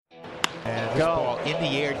And this ball in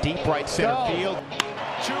the air, deep right center field.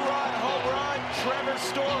 Two-run home run, Trevor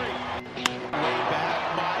Story. Way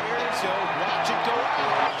back, Myers, he'll watch it go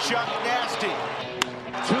out. Chuck Nasty.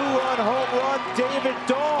 Two-run home run, David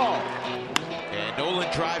Dahl. And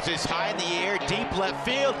Nolan drives this high in the air, deep left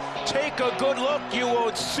field. Take a good look, you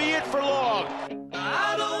won't see it for long.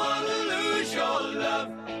 I don't want to lose your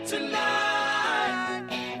love tonight.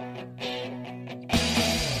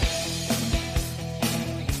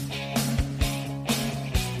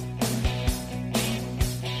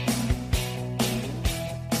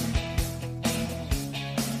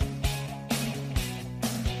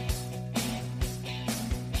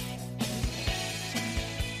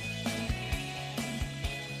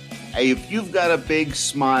 Hey, if you've got a big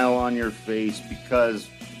smile on your face because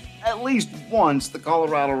at least once the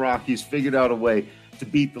Colorado Rockies figured out a way to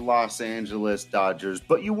beat the Los Angeles Dodgers,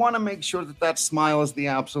 but you want to make sure that that smile is the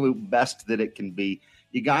absolute best that it can be,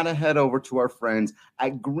 you got to head over to our friends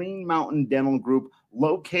at Green Mountain Dental Group,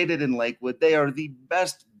 located in Lakewood. They are the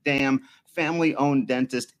best damn family-owned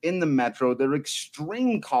dentist in the metro. They're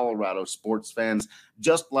extreme Colorado sports fans,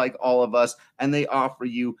 just like all of us, and they offer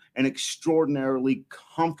you an extraordinarily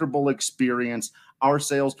comfortable experience. Our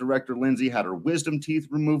sales director, Lindsay, had her wisdom teeth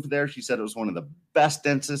removed there. She said it was one of the best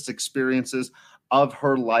dentist experiences of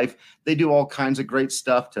her life. They do all kinds of great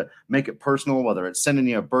stuff to make it personal, whether it's sending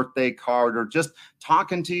you a birthday card or just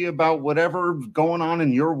talking to you about whatever's going on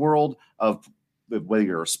in your world of whether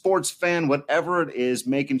you're a sports fan, whatever it is,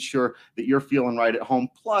 making sure that you're feeling right at home.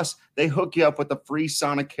 Plus, they hook you up with a free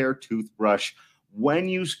Sonicare toothbrush when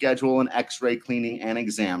you schedule an x-ray cleaning and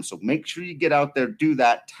exam. So make sure you get out there, do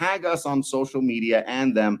that, tag us on social media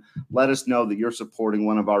and them. Let us know that you're supporting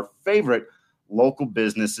one of our favorite local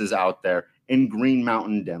businesses out there in Green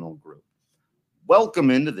Mountain Dental Group.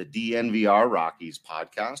 Welcome into the DNVR Rockies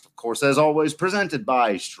podcast. Of course, as always, presented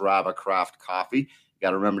by Strava Craft Coffee. You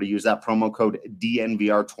got to remember to use that promo code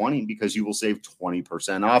DNVR20 because you will save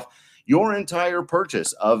 20% off your entire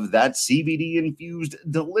purchase of that CBD-infused,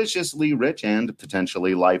 deliciously rich, and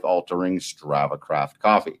potentially life-altering Strava Craft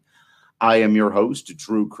coffee. I am your host,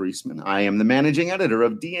 Drew Kreisman. I am the managing editor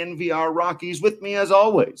of DNVR Rockies. With me, as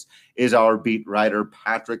always, is our beat writer,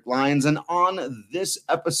 Patrick Lyons. And on this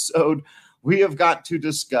episode, we have got to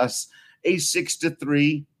discuss a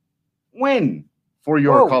 6-3 win for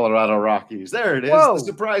your Colorado Rockies. There it is. The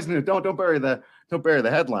surprise news. Don't bury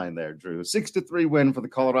the headline there, Drew. 6-3 win for the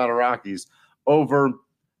Colorado Rockies over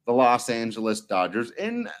the Los Angeles Dodgers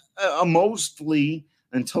in a mostly,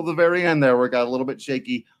 until the very end there, where it got a little bit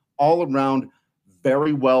shaky, all around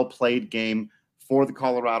very well played game for the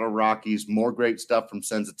Colorado Rockies. More great stuff from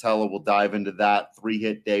Senzatella. We'll dive into that.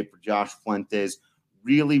 3-hit day for Josh Fuentes.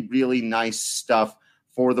 Really, really nice stuff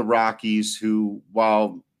for the Rockies, who,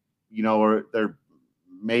 while they're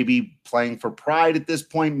maybe playing for pride at this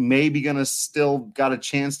point, maybe going to still got a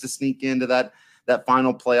chance to sneak into that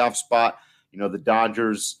final playoff spot. The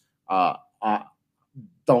Dodgers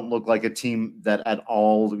don't look like a team that at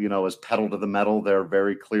all, is pedal to the metal. They're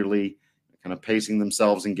very clearly kind of pacing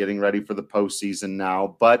themselves and getting ready for the postseason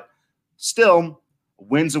now. But still, a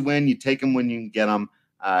win's a win. You take them when you can get them,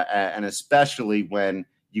 and especially when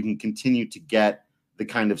you can continue to get the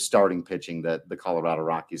kind of starting pitching that the Colorado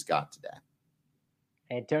Rockies got today.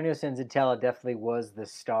 Antonio Senzatella definitely was the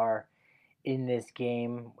star in this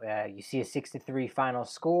game. You see a 6-3 final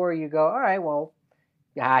score. You go, all right, well,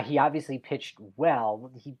 he obviously pitched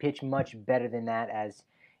well. He pitched much better than that, as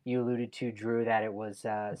you alluded to, Drew, that it was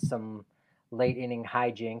some late inning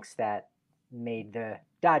hijinks that made the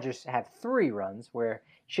Dodgers have 3 runs where it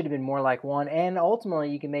should have been more like 1. And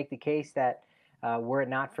ultimately, you can make the case that were it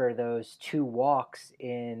not for those 2 walks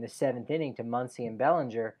in the 7th inning to Muncy and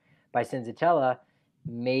Bellinger by Senzatella,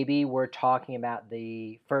 maybe we're talking about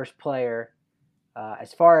the first player.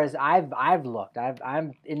 As far as I've looked,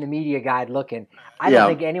 I'm in the media guide looking. I don't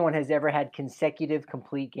think anyone has ever had consecutive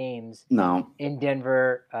complete games in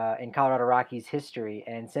Denver in Colorado Rockies history.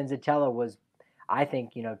 And Senzatella was, I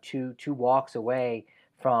think, two walks away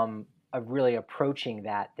from really approaching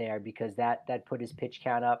that there, because that put his pitch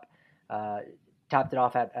count up, topped it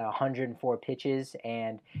off at 104 pitches.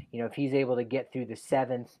 And if he's able to get through the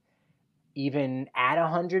 7th, even at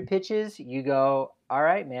 100 pitches, you go, all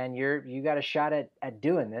right, man, you got a shot at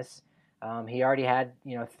doing this. He already had,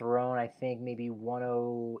 thrown, I think, maybe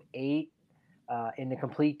 108 in the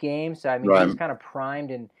complete game. So, I mean, he was kind of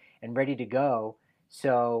primed and ready to go.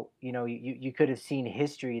 So, you could have seen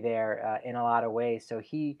history there in a lot of ways. So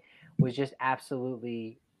he was just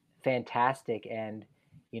absolutely fantastic. And,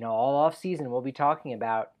 all off season, we'll be talking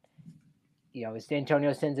about, is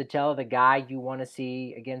Antonio Senzatella the guy you want to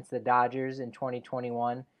see against the Dodgers in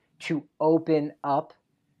 2021? to open up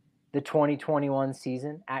the 2021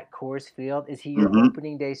 season at Coors Field? Is he your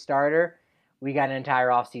opening day starter? We got an entire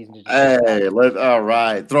offseason to discuss that. All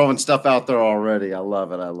right. Throwing stuff out there already. I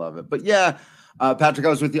love it. But yeah, Patrick, I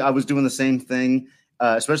was with you. I was doing the same thing,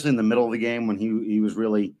 especially in the middle of the game when he was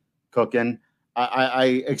really cooking.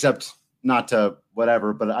 I except not to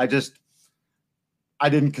whatever, but I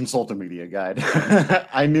didn't consult a media guide.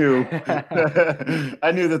 I knew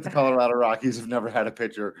that the Colorado Rockies have never had a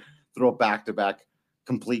pitcher throw back-to-back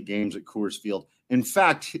complete games at Coors Field. In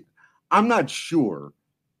fact, I'm not sure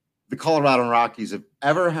the Colorado Rockies have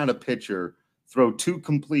ever had a pitcher throw 2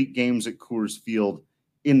 complete games at Coors Field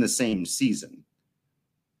in the same season.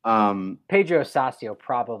 Pedro Sasio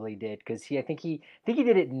probably did, because I think he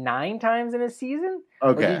did it 9 times in a season.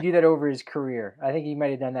 Okay. Or did he do that over his career? I think he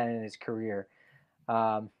might have done that in his career.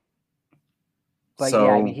 But yeah,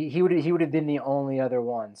 I mean, he would have been the only other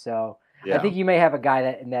one. So yeah. I think you may have a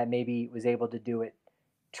guy that maybe was able to do it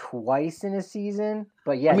twice in a season,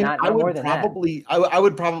 but yeah, I mean, not more than that. I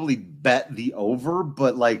would probably bet the over,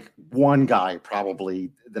 but like one guy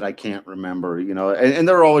probably that I can't remember, and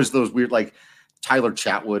there are always those weird, like Tyler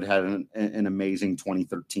Chatwood had an amazing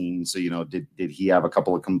 2013. So, did he have a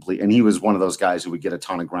couple of complete, and he was one of those guys who would get a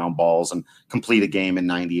ton of ground balls and complete a game in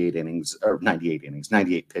 98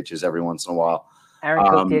 pitches every once in a while. Aaron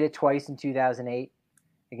Cook did it twice in 2008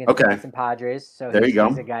 against the Boston Padres. So there you go.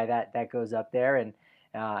 He's a guy that goes up there, and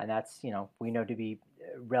that's, we know to be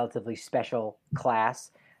relatively special class.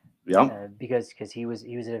 Yeah. Because he was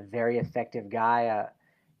a very effective guy.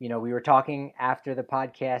 We were talking after the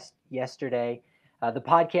podcast yesterday. The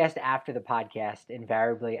podcast after the podcast,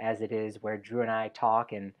 invariably as it is, where Drew and I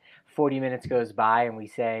talk and 40 minutes goes by and we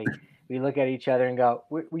look at each other and go,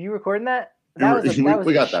 "Were you recording that?" We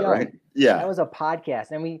got that right. Yeah, that was a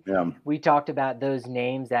podcast, and we talked about those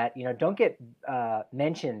names that don't get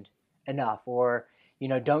mentioned enough, or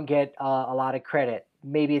don't get a lot of credit.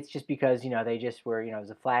 Maybe it's just because they just were it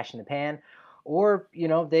was a flash in the pan, or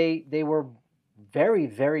they were very,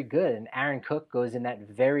 very good. And Aaron Cook goes in that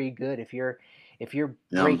very good. If you're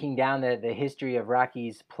breaking down the history of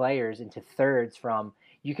Rockies players into thirds, from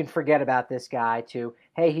you can forget about this guy to,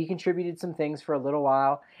 hey, he contributed some things for a little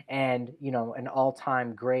while, and an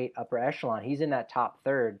all-time great upper echelon. He's in that top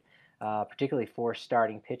third, particularly for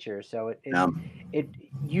starting pitchers. So it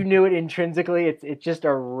you knew it intrinsically. It's just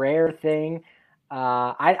a rare thing.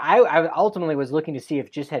 I ultimately was looking to see if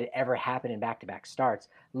it just had ever happened in back-to-back starts,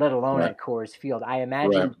 let alone at Coors Field. I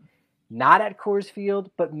imagine not at Coors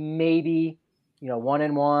Field, but maybe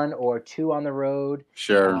 1-1 or 2 on the road.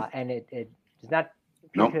 Sure. And it does not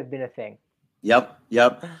have been a thing. Yep.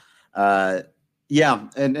 Yeah.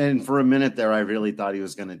 And for a minute there, I really thought he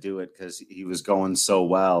was going to do it because he was going so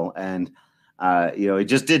well. And, he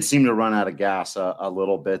just did seem to run out of gas a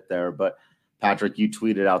little bit there. But Patrick, you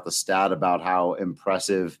tweeted out the stat about how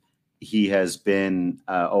impressive he has been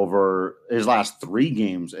over his last 3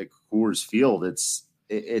 games at Coors Field.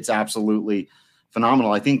 It's absolutely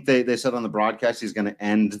phenomenal. I think they said on the broadcast he's going to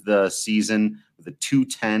end the season with a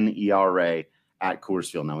 2.10 ERA at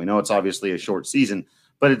Coors Field. Now, we know it's obviously a short season,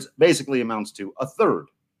 but it basically amounts to a third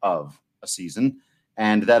of a season.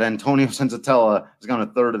 And that Antonio Senzatella has gone a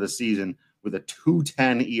third of the season with a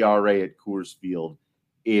 2.10 ERA at Coors Field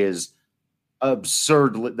is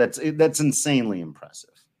absurd. That's insanely impressive.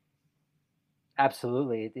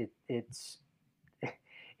 Absolutely.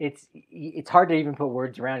 It's hard to even put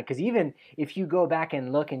words around it, because even if you go back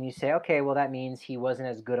and look and you say, okay, well, that means he wasn't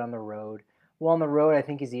as good on the road. Well, on the road, I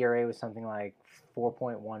think his ERA was something like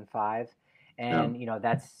 4.15. And,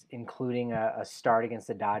 that's including a start against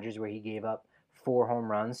the Dodgers where he gave up 4 home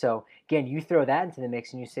runs. So, again, you throw that into the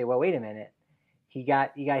mix and you say, well, wait a minute. He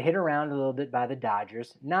got hit around a little bit by the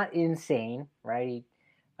Dodgers. Not insane, right?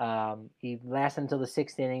 He lasted until the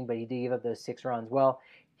 6th inning, but he did give up those 6 runs. Well,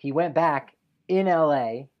 he went back in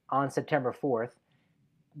LA on September 4th,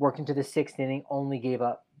 worked into the 6th inning, only gave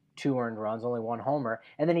up 2 earned runs, only 1 homer.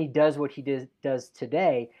 And then he does what he does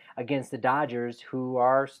today against the Dodgers, who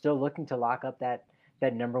are still looking to lock up that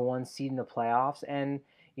number 1 seed in the playoffs. And,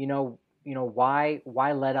 why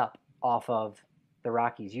let up off of the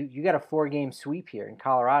Rockies? You got a 4-game sweep here in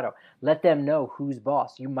Colorado. Let them know who's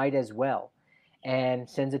boss. You might as well. And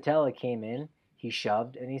Senzatella came in, he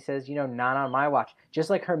shoved, and he says, not on my watch. Just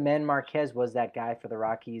like Germán Marquez was that guy for the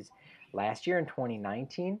Rockies last year in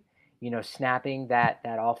 2019, snapping that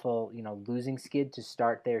awful, losing skid to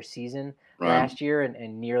start their season last year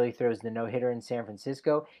and nearly throws the no-hitter in San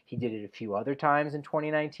Francisco. He did it a few other times in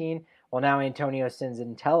 2019. Well, now Antonio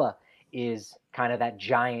Senzatella is kind of that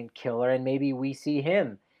giant killer, and maybe we see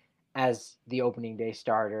him as the opening day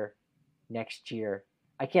starter next year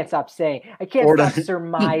I can't stop surmising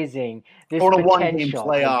this or a potential 1-game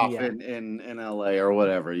playoff idea. in LA or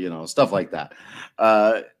whatever, stuff like that.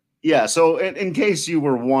 Yeah. So in case you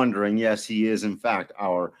were wondering, yes, he is in fact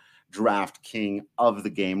our draft king of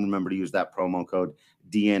the game. Remember to use that promo code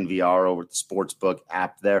DNVR over at the Sportsbook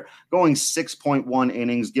app there. Going 6.1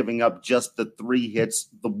 innings, giving up just the 3 hits,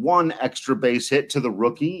 the 1 extra base hit to the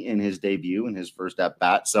rookie in his debut, in his first at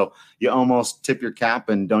bat. So you almost tip your cap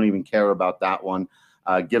and don't even care about that one.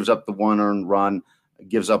 Gives up the 1 earned run,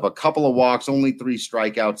 gives up a couple of walks, only 3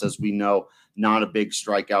 strikeouts, as we know. Not a big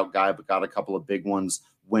strikeout guy, but got a couple of big ones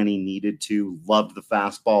when he needed to. Loved the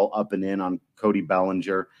fastball up and in on Cody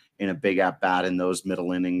Bellinger in a big at-bat in those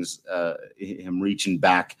middle innings, him reaching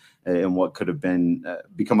back in what could have been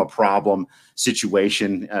become a problem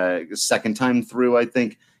situation. Second time through, I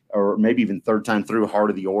think, or maybe even third time through, heart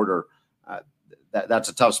of the order. That's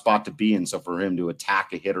a tough spot to be in. So for him to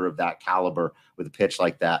attack a hitter of that caliber with a pitch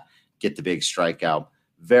like that, get the big strikeout.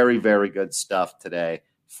 Very, very good stuff today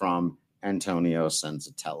from Antonio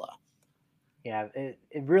Senzatela. Yeah, it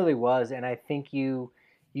really was. And I think you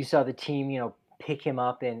saw the team, pick him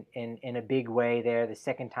up in a big way there the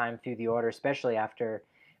second time through the order, especially after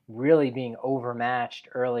really being overmatched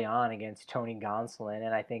early on against Tony Gonsolin.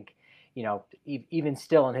 And I think, even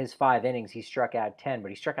still in his 5 innings, he struck out 10, but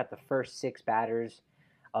he struck out the first 6 batters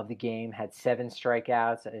of the game, had 7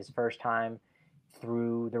 strikeouts at his first time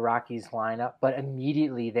through the Rockies lineup. But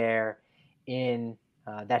immediately there in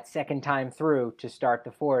that second time through to start the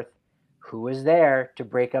 4th, who was there to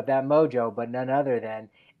break up that mojo but none other than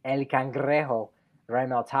El Cangrejo,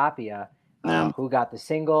 Raimel Tapia, who got the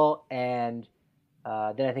single, and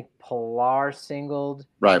then I think Pilar singled.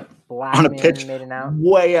 Right. Blackman on a pitch made an out.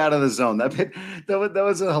 Way out of the zone. That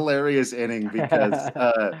was a hilarious inning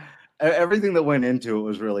because everything that went into it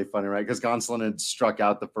was really funny, right? Because Gonsolin had struck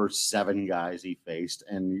out the first 7 guys he faced,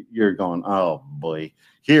 and you're going, oh boy,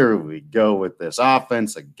 here we go with this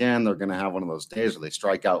offense again. They're going to have one of those days where they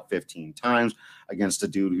strike out 15 times against a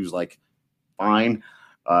dude who's like fine.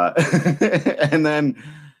 And then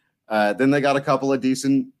they got a couple of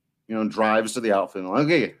decent, drives to the outfield.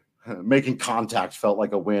 Okay, making contact felt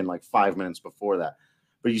like a win like 5 minutes before that.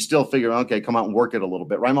 But you still figure, okay, come out and work it a little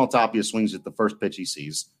bit. Raimel Tapia swings at the first pitch he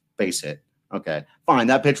sees, base hit. Okay, fine.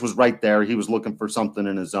 That pitch was right there. He was looking for something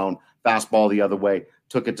in his zone. Fastball the other way,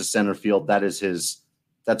 took it to center field.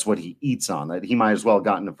 That's what he eats on. That he might as well have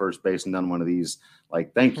gotten to first base and done one of these.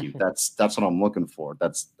 Like, thank you. That's what I'm looking for.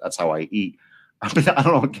 That's how I eat. I mean, I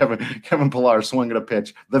don't know. Kevin Pillar swinging a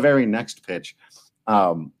pitch, the very next pitch,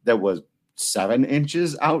 that was 7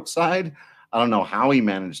 inches outside. I don't know how he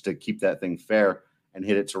managed to keep that thing fair and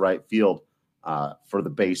hit it to right field for the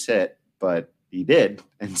base hit, but he did.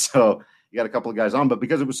 And so you got a couple of guys on, but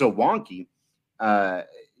because it was so wonky,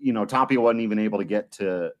 Tapia wasn't even able to get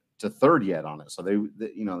to third yet on it. So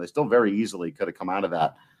they still very easily could have come out of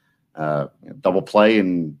that double play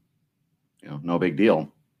and no big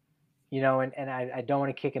deal. And I don't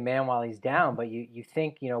want to kick a man while he's down, but you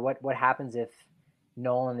think, what happens if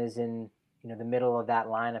Nolan is in, the middle of that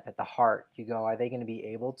lineup at the heart? You go, are they going to be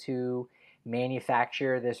able to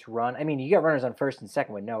manufacture this run? I mean, you got runners on first and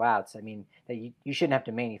second with no outs. I mean, you shouldn't have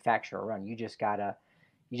to manufacture a run. You just gotta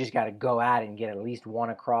go at it and get at least one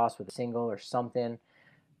across with a single or something.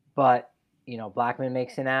 But, Blackman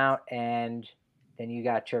makes an out, and then you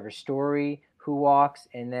got Trevor Story who walks,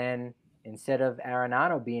 and then instead of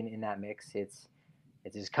Arenado being in that mix, it's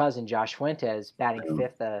his cousin Josh Fuentes batting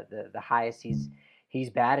 5th, the highest he's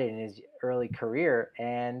batted in his early career,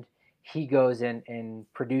 and he goes and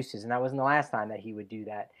produces. And that wasn't the last time that he would do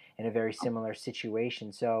that in a very similar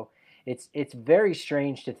situation. So it's very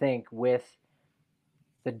strange to think, with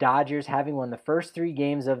the Dodgers having won the first 3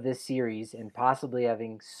 games of this series and possibly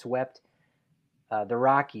having swept the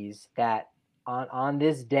Rockies, that on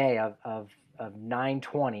this day of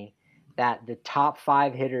 9/20, that the top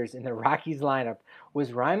 5 hitters in the Rockies lineup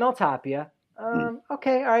was Raimel Tapia.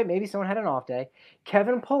 Okay, all right, maybe someone had an off day.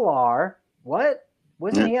 Kevin Pillar, what?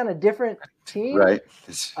 Wasn't he on a different team? Right.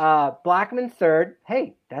 Blackman third.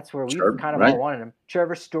 Hey, that's where we kind of all wanted him.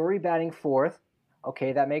 Trevor Story batting 4th.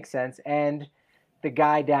 Okay, that makes sense. And the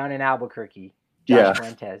guy down in Albuquerque, Josh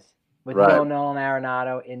Fuentes, with no Nolan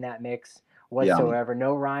Arenado in that mix whatsoever.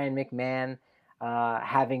 No Ryan McMahon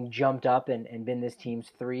having jumped up and been this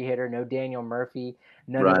team's 3-hitter. No Daniel Murphy.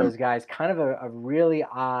 None of those guys. Kind of a really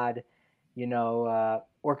odd,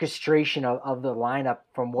 orchestration of the lineup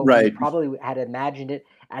from what we probably had imagined it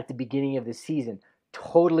at the beginning of the season.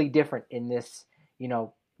 Totally different in this,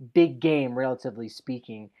 big game, relatively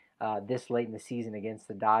speaking, this late in the season against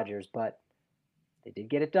the Dodgers. But they did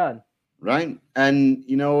get it done. Right. And,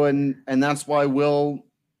 and that's why Will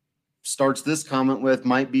starts this comment with,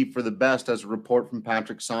 might be for the best, as a report from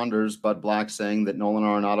Patrick Saunders, Bud Black saying that Nolan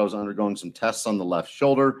Arenado is undergoing some tests on the left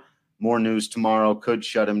shoulder. More news tomorrow, could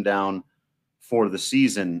shut him down for the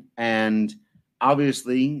season. And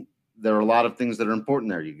obviously, there are a lot of things that are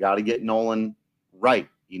important there. You got to get Nolan right.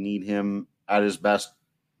 You need him at his best,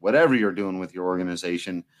 whatever you're doing with your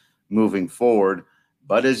organization moving forward.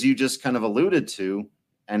 But as you just kind of alluded to,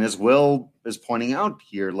 and as Will is pointing out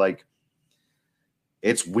here, like,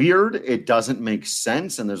 it's weird. It doesn't make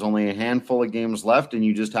sense. And there's only a handful of games left and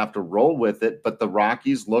you just have to roll with it. But the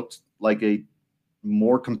Rockies looked like a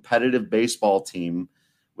more competitive baseball team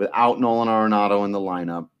without Nolan Arenado in the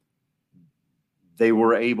lineup. They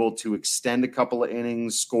were able to extend a couple of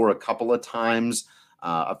innings, score a couple of times.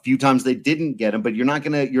 A few times they didn't get him, but you're not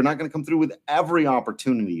gonna come through with every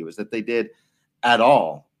opportunity. It was that they did at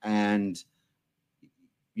all. And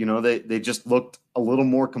they just looked a little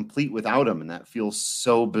more complete without him, and that feels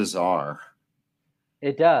so bizarre.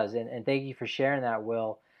 It does, and thank you for sharing that,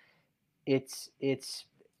 Will. It's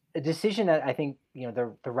a decision that I think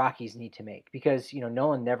the Rockies need to make, because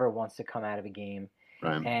Nolan never wants to come out of a game,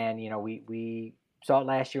 right? And we saw it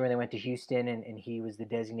last year when they went to Houston, and he was the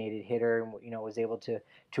designated hitter, and was able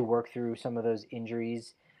to work through some of those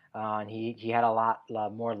injuries. And he had a lot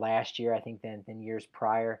more last year, I think, than years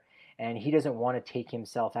prior. And he doesn't want to take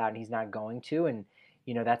himself out, and he's not going to. And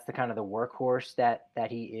that's the kind of the workhorse that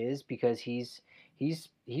he is, because he's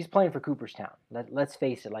playing for Cooperstown. Let's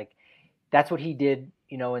face it, like, that's what he did,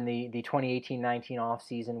 in the 2018-19 off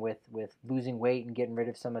season with losing weight and getting rid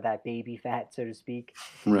of some of that baby fat, so to speak,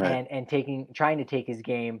 right. and trying to take his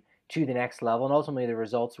game to the next level. And ultimately the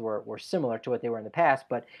results were similar to what they were in the past,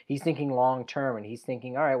 but he's thinking long term, and he's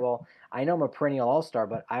thinking, all right, well, I know I'm a perennial all-star,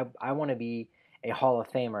 but I want to be a Hall of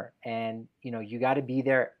Famer. And you got to be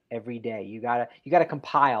there every day. You got to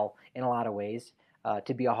compile in a lot of ways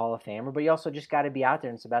to be a Hall of Famer, but you also just got to be out there,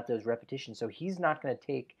 and it's about those repetitions. So he's not going to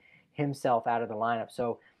take himself out of the lineup.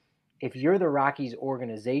 So if you're the Rockies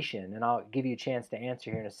organization, and I'll give you a chance to answer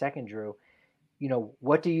here in a second, Drew,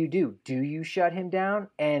 what do you do? Do you shut him down?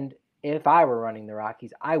 And if I were running the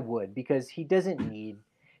Rockies, I would, because he doesn't need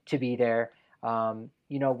to be there.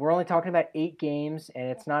 We're only talking about 8 games, and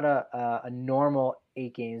it's not a normal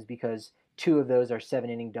 8 games, because 2 of those are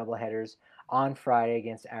 7-inning doubleheaders on Friday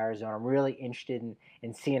against Arizona. I'm really interested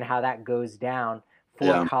in seeing how that goes down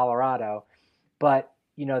for Colorado. But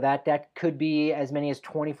that could be as many as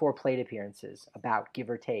 24 plate appearances, about, give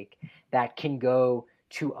or take, that can go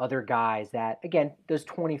to other guys that, again, those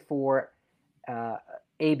 24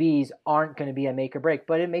 ABs aren't going to be a make or break.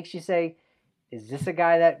 But it makes you say, is this a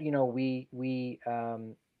guy that we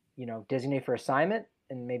designate for assignment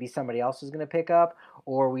and maybe somebody else is going to pick up,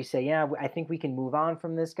 or we say, yeah, I think we can move on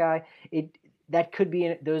from this guy? That could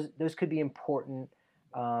be those could be important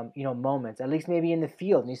moments, at least maybe in the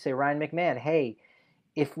field. And you say, Ryan McMahon, hey,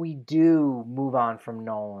 if we do move on from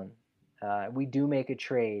Nolan, we do make a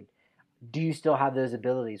trade, do you still have those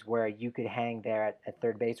abilities where you could hang there at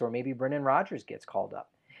third base? Or maybe Brendan Rodgers gets called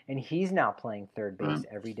up and he's now playing third base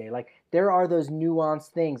every day. Like, there are those nuanced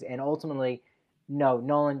things. And ultimately, no,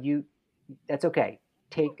 Nolan, that's okay.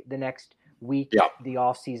 Take the next week, the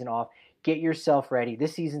off season off, get yourself ready.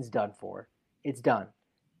 This season's done for. It's done.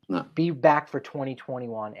 No. Be back for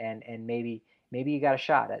 2021, and maybe you got a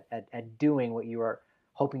shot at doing what you are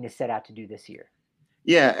hoping to set out to do this year.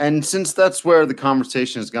 Yeah, and since that's where the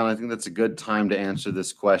conversation has gone, I think that's a good time to answer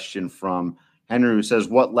this question from Henry, who says,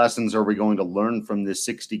 what lessons are we going to learn from this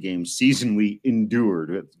 60-game season we endured?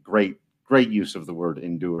 It's great use of the word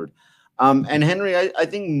endured. And Henry, I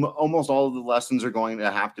think almost all of the lessons are going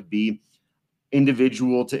to have to be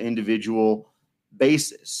individual to individual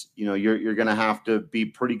basis. You're going to have to be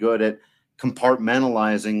pretty good at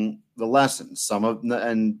compartmentalizing the lessons. Some of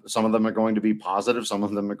them are going to be positive. Some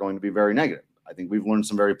of them are going to be very negative. I think we've learned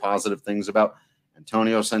some very positive things about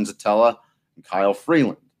Antonio Senzatella and Kyle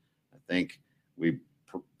Freeland. I think we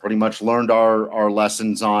pretty much learned our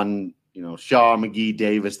lessons on, Shaw, McGee,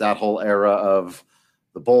 Davis, that whole era of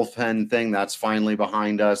the bullpen thing. That's finally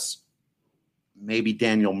behind us. Maybe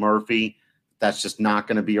Daniel Murphy. That's just not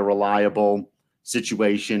going to be a reliable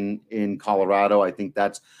situation in Colorado. I think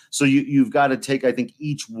that's so you've got to take, I think,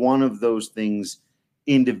 each one of those things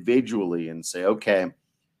individually and say, okay,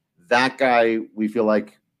 that guy, we feel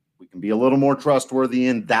like we can be a little more trustworthy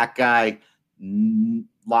in. That guy,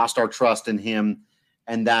 lost our trust in him.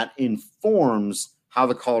 And that informs how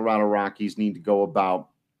the Colorado Rockies need to go about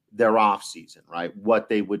their offseason, right? What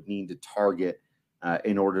they would need to target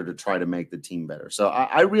in order to try to make the team better. So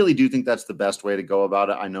I really do think that's the best way to go about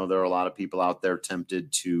it. I know there are a lot of people out there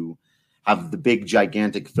tempted to have the big,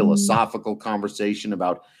 gigantic philosophical conversation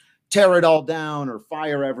about tear it all down or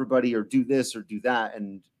fire everybody or do this or do that.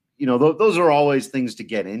 And, those are always things to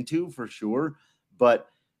get into for sure. But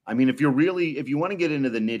I mean, if you want to get into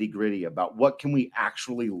the nitty gritty about what can we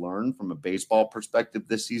actually learn from a baseball perspective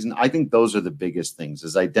this season, I think those are the biggest things,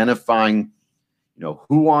 is identifying,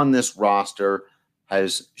 who on this roster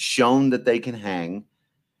has shown that they can hang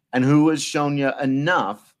and who has shown you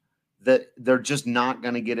enough that they're just not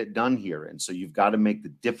going to get it done here. And so you've got to make the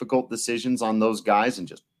difficult decisions on those guys and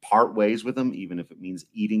just part ways with them, even if it means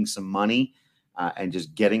eating some money and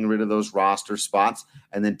just getting rid of those roster spots,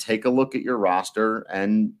 and then take a look at your roster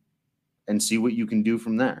and see what you can do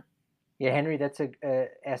from there. Yeah, Henry, that's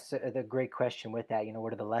a great question with that.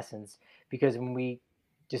 What are the lessons? Because when we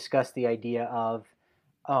discuss the idea of,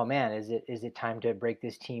 oh man, is it time to break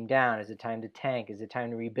this team down? Is it time to tank? Is it time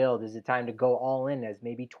to rebuild? Is it time to go all in, as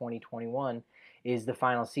maybe 2021 is the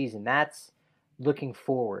final season? That's looking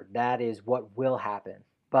forward. That is what will happen.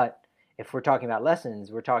 But if we're talking about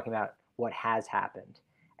lessons, we're talking about what has happened.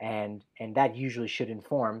 And that usually should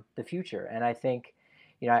inform the future. And I think,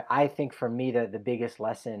 I think for me, the biggest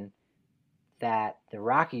lesson that the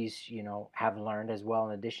Rockies, have learned as well,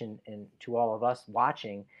 in addition to all of us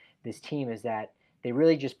watching this team, is that they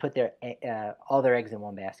really just put their all their eggs in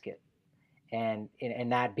one basket, and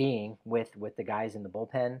that being with the guys in the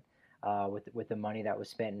bullpen, with the money that was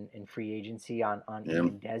spent in free agency on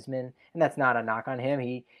Ian Desmond. And that's not a knock on him.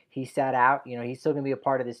 He sat out. He's still going to be a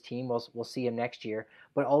part of this team. We'll see him next year.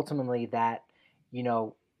 But ultimately, that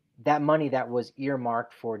that money that was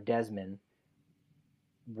earmarked for Desmond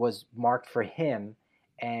was marked for him,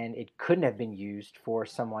 and it couldn't have been used for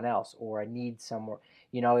someone else or a need somewhere.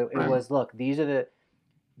 It was, look, these are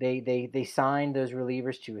they signed those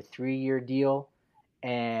relievers to a 3-year deal,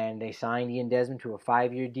 and they signed Ian Desmond to a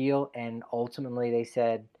 5-year deal, and ultimately they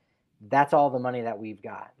said, that's all the money that we've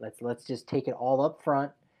got. Let's just take it all up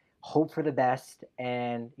front, hope for the best,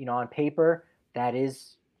 and on paper that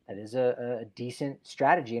is a decent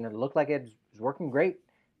strategy, and it looked like it was working great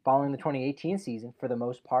following the 2018 season for the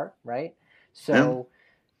most part, right? So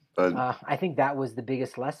I think that was the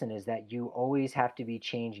biggest lesson, is that you always have to be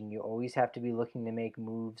changing. You always have to be looking to make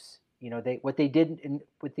moves. What they did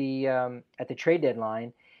with the at the trade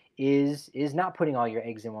deadline is not putting all your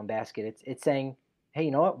eggs in one basket. It's saying, hey,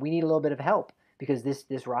 you know what? We need a little bit of help, because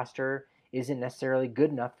this roster isn't necessarily good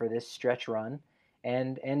enough for this stretch run.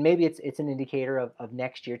 And maybe it's an indicator of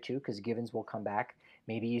next year too, because Givens will come back.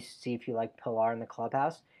 Maybe you see, if you like Pilar in the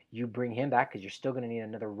clubhouse, you bring him back, because you're still going to need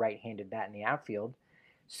another right-handed bat in the outfield.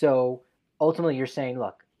 So ultimately you're saying,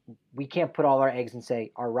 look, we can't put all our eggs and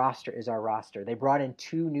say our roster is our roster. They brought in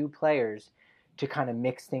 2 new players to kind of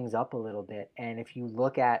mix things up a little bit. And if you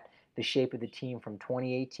look at the shape of the team from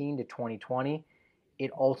 2018 to 2020,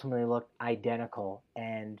 it ultimately looked identical.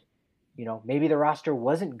 And, maybe the roster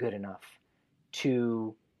wasn't good enough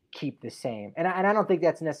to keep the same. And I don't think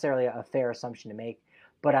that's necessarily a fair assumption to make.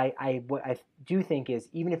 But what I do think is,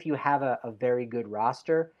 even if you have a very good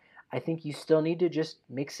roster, I think you still need to just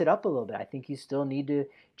mix it up a little bit. I think you still need to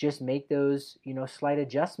just make those, slight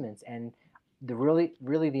adjustments. And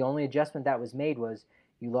really the only adjustment that was made was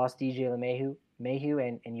you lost DJ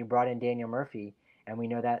LeMahieu and you brought in Daniel Murphy. And we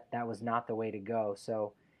know that was not the way to go.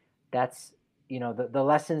 So that's, the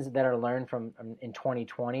lessons that are learned from in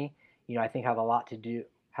 2020, I think have a lot to do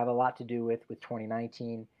with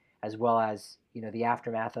 2019, as well as, the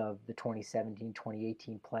aftermath of the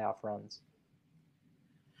 2017-2018 playoff runs.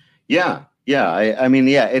 Yeah. I mean,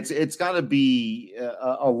 it's got to be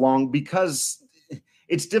a long, because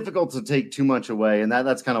it's difficult to take too much away, and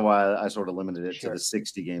that's kind of why I sort of limited it to the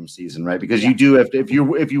 60-game season, right? Because you do have to, if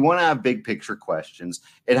you want to have big picture questions,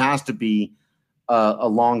 it has to be a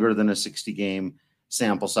longer than a 60-game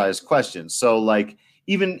sample size question. So, like,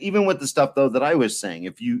 even with the stuff though that I was saying,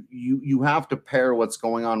 if you have to pair what's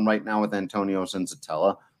going on right now with Antonio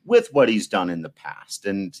Senzatella with what he's done in the past,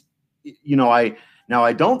 and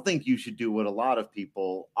I don't think you should do what a lot of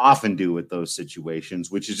people often do with those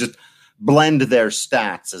situations, which is just blend their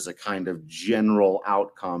stats as a kind of general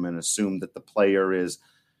outcome and assume that the player is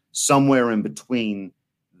somewhere in between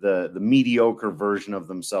the mediocre version of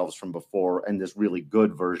themselves from before and this really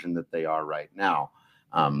good version that they are right now.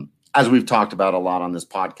 As we've talked about a lot on this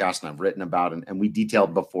podcast, and I've written about, and we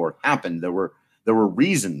detailed before it happened, there were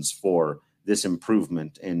reasons for this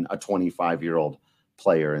improvement in a 25-year-old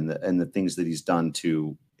player and the things that he's done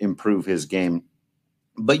to improve his game.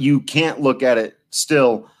 But you can't look at it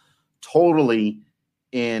still totally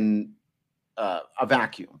in a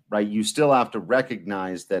vacuum, right? You still have to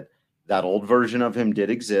recognize that old version of him did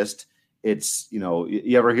exist. It's,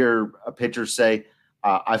 you ever hear a pitcher say,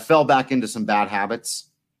 I fell back into some bad habits.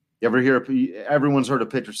 You ever hear everyone's heard a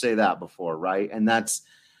pitcher say that before, right? And that's,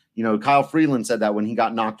 Kyle Freeland said that when he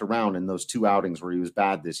got knocked around in those 2 outings where he was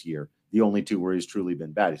bad this year, the only 2 where he's truly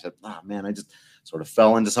been bad. He said, man, I just sort of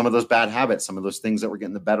fell into some of those bad habits, some of those things that were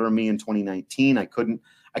getting the better of me in 2019. I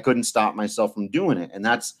couldn't stop myself from doing it. And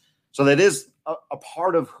that is a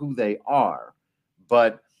part of who they are.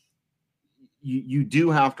 But you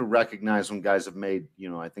do have to recognize when guys have made,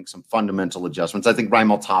 I think some fundamental adjustments. I think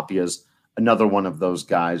Raimel Tapia is another one of those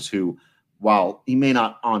guys who, while he may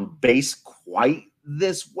not on base quite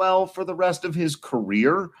this well for the rest of his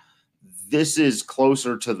career, this is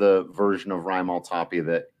closer to the version of Raimel Tapia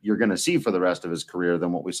that you're going to see for the rest of his career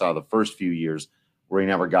than what we saw the first few years where he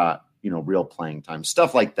never got, real playing time,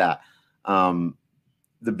 stuff like that.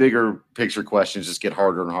 The bigger picture questions just get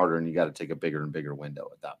harder and harder, and you got to take a bigger and bigger window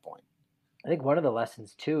at that point. I think one of the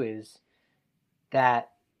lessons too is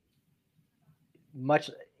that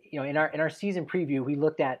in our season preview, we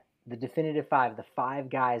looked at the definitive 5, the 5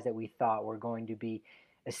 guys that we thought were going to be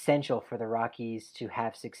essential for the Rockies to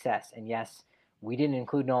have success. And yes, we didn't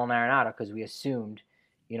include Nolan Arenado because we assumed,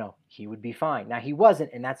 he would be fine. Now he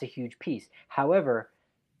wasn't, and that's a huge piece. However,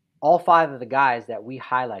 all 5 of the guys that we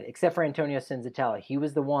highlighted, except for Antonio Senzatella, he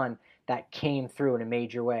was the one that came through in a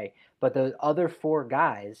major way. But those other 4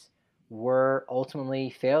 guys were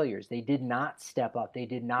ultimately failures. They did not step up. They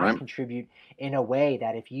did not contribute in a way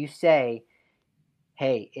that if you say,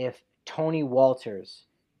 hey, if Tony Walters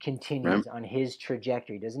continues on his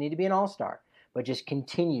trajectory, doesn't need to be an all-star, but just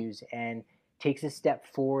continues and takes a step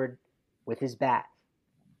forward with his bat,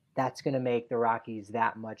 that's going to make the Rockies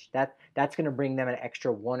that much. That's going to bring them an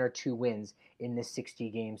extra 1 or 2 wins in this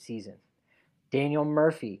 60-game season. Daniel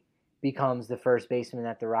Murphy becomes the first baseman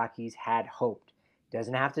that the Rockies had hoped.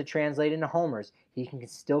 Doesn't have to translate into homers. He can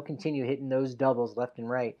still continue hitting those doubles left and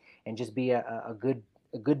right and just be a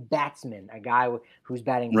good batsman, a guy who's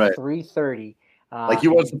batting .330. Like he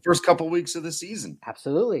was the first couple weeks of the season.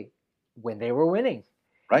 Absolutely. When they were winning.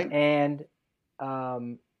 Right. And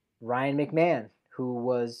Ryan McMahon, who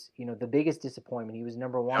was, the biggest disappointment. He was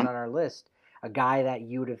number 1 on our list. A guy that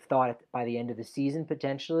you would have thought by the end of the season,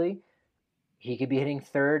 potentially, he could be hitting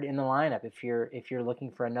 3rd in the lineup if you're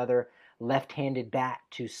looking for another left-handed bat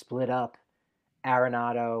to split up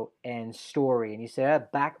Arenado and Story. And you say,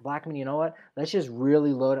 Blackmon, you know what? Let's just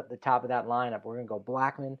really load up the top of that lineup. We're going to go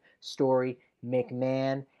Blackmon, Story,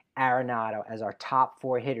 McMahon, Arenado as our top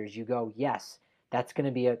 4 hitters. You go, yes, that's going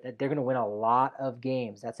to be they're going to win a lot of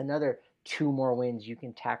games. That's another 2 more wins you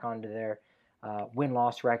can tack onto their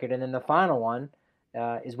win-loss record. And then the final one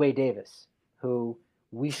is Wade Davis, who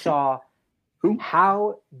we saw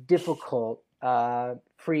how difficult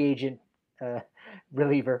free agent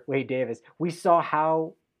reliever Wade Davis. We saw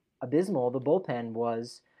how abysmal the bullpen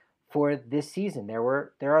was for this season.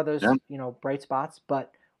 There are those bright spots,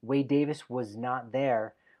 but Wade Davis was not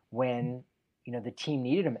there when the team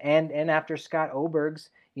needed him. And after Scott Oberg's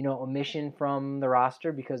omission from the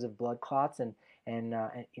roster because of blood clots and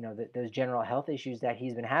those general health issues that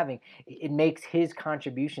he's been having, it makes his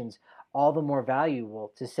contributions all the more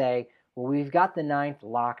valuable to say, well, we've got the 9th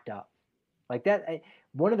locked up. Like that,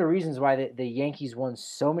 one of the reasons why the Yankees won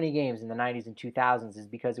so many games in the 90s and 2000s is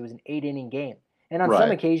because it was an 8-inning game. And on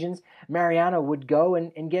some occasions, Mariano would go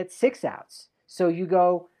and get 6 outs. So you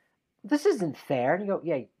go, this isn't fair. And you go,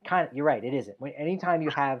 yeah, you're right, it isn't. Anytime you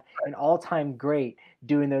have an all-time great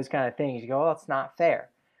doing those kind of things, you go, well, it's not fair.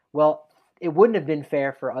 Well, it wouldn't have been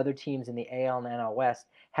fair for other teams in the AL and NL West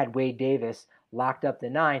had Wade Davis locked up the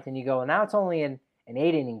 9th. And you go, well, now it's only an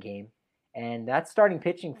 8-inning game. And that starting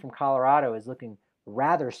pitching from Colorado is looking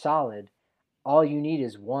rather solid. All you need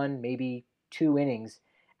is 1, maybe 2 innings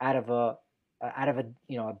out of a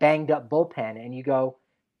banged up bullpen, and you go,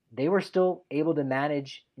 they were still able to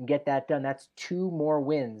manage and get that done. That's 2 more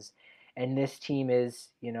wins, and this team is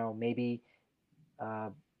maybe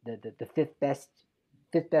the fifth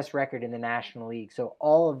best record in the National League. So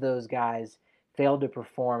all of those guys failed to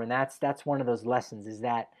perform, and that's one of those lessons is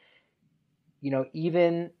that.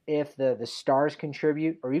 Even if the stars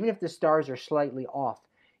contribute, or even if the stars are slightly off,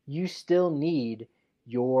 you still need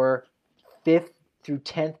your 5th through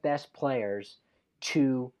 10th best players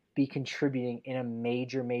to be contributing in a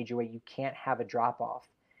major, major way. You can't have a drop-off.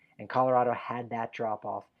 And Colorado had that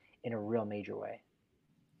drop-off in a real major way.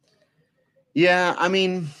 Yeah, I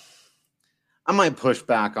mean, I might push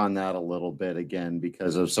back on that a little bit again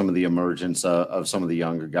because of some of the emergence of some of the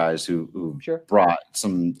younger guys who brought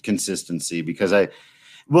some consistency. Because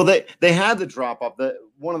they had the drop off.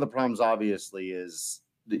 One of the problems obviously is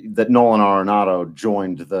that Nolan Arenado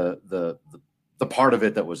joined the the part of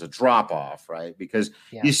it that was a drop off, right? Because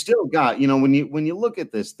Yeah. you still got, when you look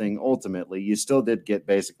at this thing, ultimately, you still did get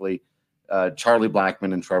basically Charlie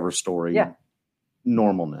Blackmon and Trevor Story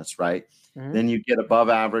normalness, right? Mm-hmm. Then you get above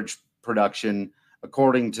average production.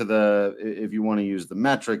 According to if you want to use the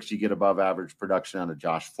metrics, you get above average production out of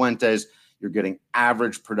Josh Fuentes. You're getting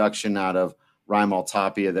average production out of Raimel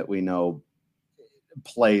Tapia that we know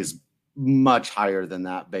plays much higher than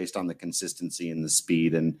that based on the consistency and the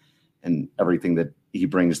speed and everything that he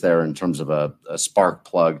brings there in terms of a spark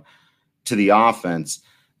plug to the offense.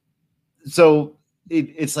 So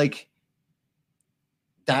it's like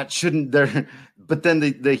that shouldn't there, but then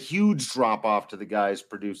the huge drop off to the guys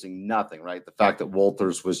producing nothing, right? The fact that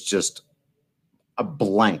Walters was just a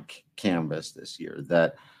blank canvas this year.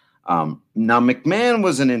 That now McMahon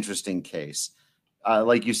was an interesting case.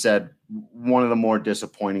 Like you said, one of the more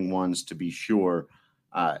disappointing ones to be sure.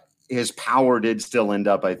 His power did still end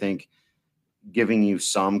up, I think, giving you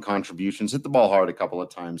some contributions. Hit the ball hard a couple of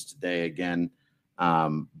times today again.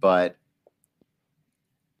 But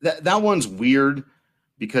that one's weird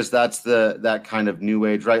because that's that kind of new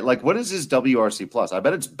age, right? Like, what is his WRC plus? I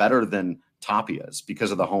bet it's better than Tapia's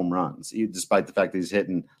because of the home runs, despite the fact that he's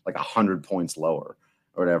hitting like 100 points lower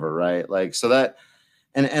or whatever, right? Like, so that,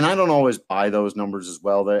 and I don't always buy those numbers as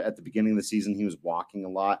well. At the beginning of the season, he was walking a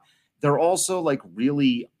lot. They're also like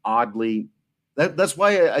really oddly, that's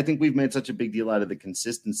why I think we've made such a big deal out of the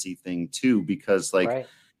consistency thing too, because like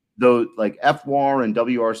though like FWAR and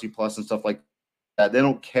WRC plus and stuff like that, they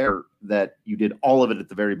don't care that you did all of it at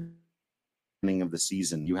the very beginning of the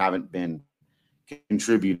season. You haven't been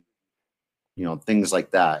contributing, things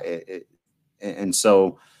like that. And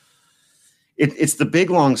so it's the big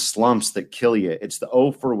long slumps that kill you. It's the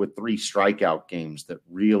 0 with 3 strikeout games that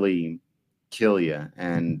really kill you,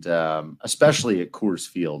 and especially at Coors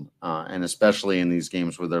Field, and especially in these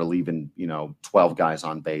games where they're leaving 12 guys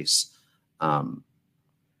on base.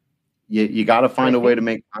 You got to find a way to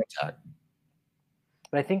make contact.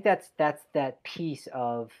 But I think that's that piece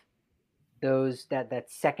of those the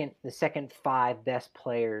second 5 best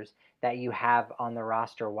players that you have on the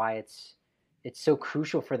roster. Why it's so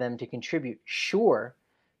crucial for them to contribute. Sure,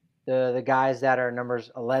 the guys that are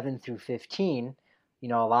numbers 11 through 15. A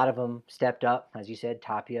lot of them stepped up, as you said,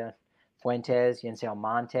 Tapia, Fuentes, Yensei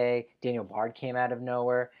Almonte, Daniel Bard came out of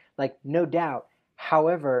nowhere. Like, no doubt.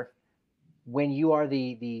 However, when you are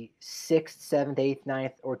the 6th, 7th, 8th,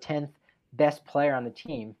 9th, or 10th best player on the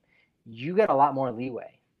team, you get a lot more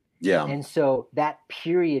leeway. Yeah. And so that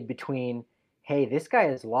period between, hey, this guy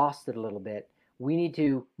has lost it a little bit, we need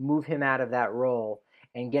to move him out of that role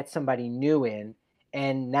and get somebody new in.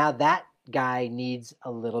 And now that guy needs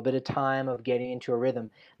a little bit of time of getting into a rhythm.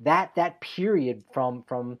 That period from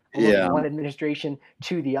one administration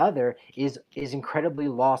to the other is incredibly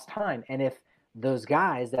lost time. And if those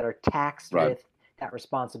guys that are taxed with that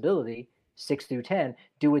responsibility, 6 through 10,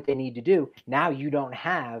 do what they need to do, now you don't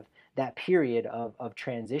have that period of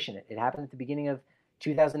transition. It happened at the beginning of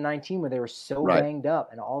 2019 where they were so banged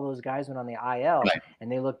up and all those guys went on the IL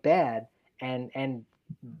and they looked bad, and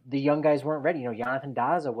the young guys weren't ready. Jonathan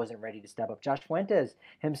Daza wasn't ready to step up. Josh Fuentes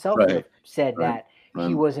himself said that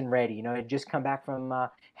he wasn't ready. He had just come back from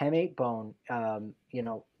hem 8 bone,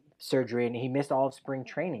 surgery, and he missed all of spring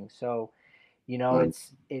training. So,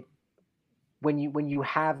 it's when you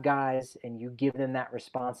have guys and you give them that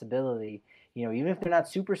responsibility, even if they're not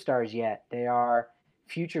superstars yet, they are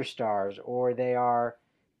future stars or they are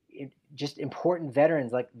just important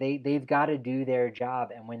veterans. Like they've got to do their job,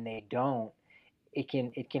 and when they don't, it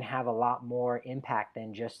can have a lot more impact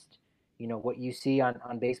than just what you see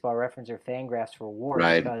on Baseball Reference or Fangraphs for WAR,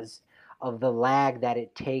 because of the lag that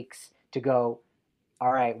it takes to go,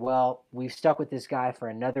 all right, well, we've stuck with this guy for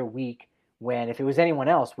another week, when if it was anyone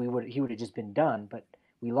else he would have just been done. But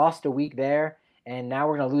we lost a week there, and now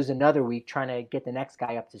we're going to lose another week trying to get the next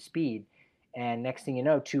guy up to speed, and next thing you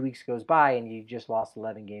know, 2 weeks goes by and you just lost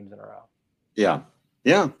 11 games in a row. Yeah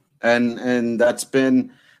and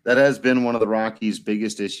that has been one of the Rockies'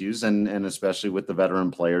 biggest issues, and especially with the veteran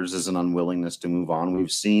players, is an unwillingness to move on.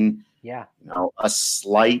 We've seen, a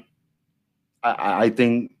slight, I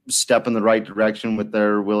think, step in the right direction with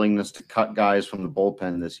their willingness to cut guys from the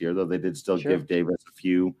bullpen this year, though they did still give Davis a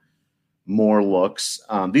few more looks.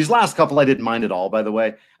 These last couple I didn't mind at all, by the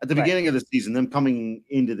way. At the beginning of the season, them coming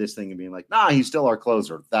into this thing and being like, nah, he's still our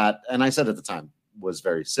closer. That, and I said at the time, was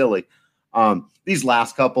very silly. These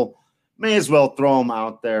last couple, may as well throw him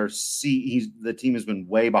out there. See, the team has been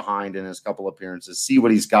way behind in his couple appearances. See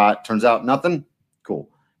what he's got. Turns out nothing. Cool.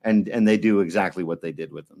 And they do exactly what they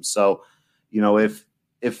did with him. So,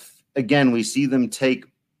 if again we see them take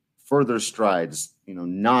further strides,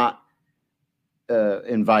 not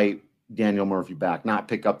invite Daniel Murphy back, not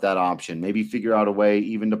pick up that option, maybe figure out a way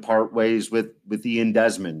even to part ways with Ian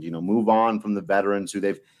Desmond, move on from the veterans who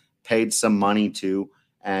they've paid some money to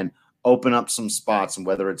and open up some spots. And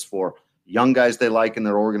whether it's for young guys they like in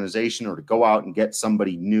their organization or to go out and get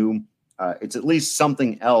somebody new, it's at least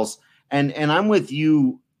something else. And I'm with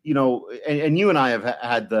you, and you and I have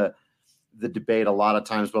had the debate a lot of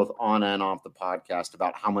times, both on and off the podcast,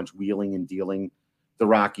 about how much wheeling and dealing the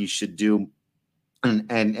Rockies should do.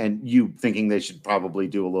 And you thinking they should probably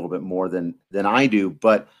do a little bit more than I do.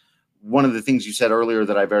 But one of the things you said earlier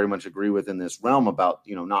that I very much agree with in this realm about,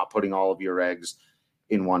 not putting all of your eggs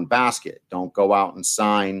in one basket. Don't go out and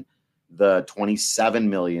sign the $27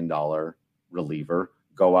 million reliever.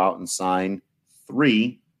 Go out and sign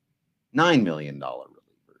 3 $9 million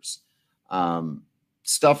relievers.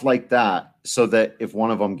 Stuff like that, so that if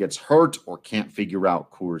one of them gets hurt or can't figure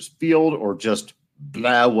out Coors Field or just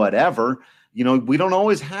blah, whatever, we don't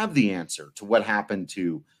always have the answer to what happened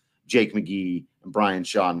to Jake McGee and Brian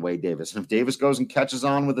Shaw and Wade Davis. And if Davis goes and catches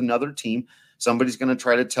on with another team, somebody's going to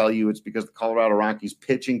try to tell you it's because the Colorado Rockies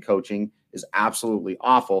pitching coaching is absolutely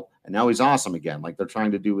awful. And now he's awesome again, like they're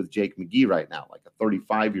trying to do with Jake McGee right now. Like a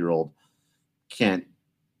 35-year-old can't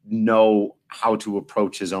know how to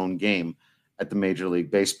approach his own game at the Major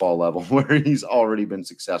League Baseball level, where he's already been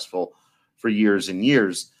successful for years and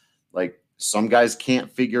years. Like, some guys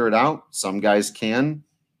can't figure it out. Some guys can.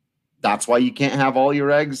 That's why you can't have all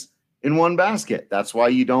your eggs in one basket. That's why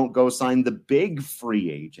you don't go sign the big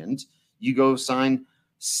free agent. You go sign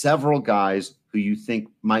several guys who you think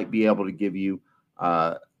might be able to give you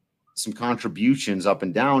some contributions up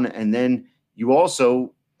and down. And then you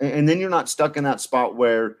also, and then you're not stuck in that spot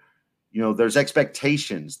where, there's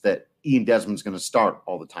expectations that Ian Desmond's going to start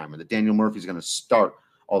all the time, or that Daniel Murphy's going to start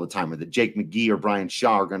all the time, or that Jake McGee or Brian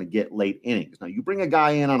Shaw are going to get late innings. Now, you bring a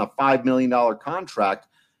guy in on a $5 million contract,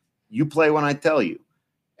 you play when I tell you.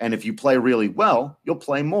 And if you play really well, you'll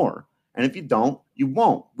play more. And if you don't, you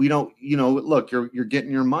won't. We don't, look, you're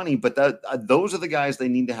getting your money, but those are the guys they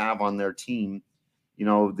need to have on their team.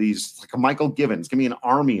 These, like a Michael Givens, give me an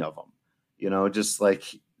army of them, just like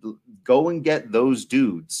go and get those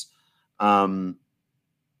dudes.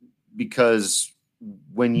 Because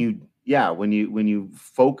when you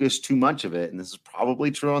focus too much of it, and this is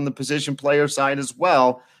probably true on the position player side as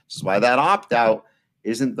well, which is why that opt-out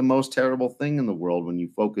isn't the most terrible thing in the world. When you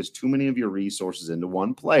focus too many of your resources into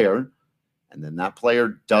one player, and then that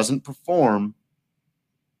player doesn't perform,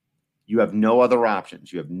 you have no other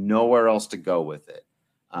options. You have nowhere else to go with it.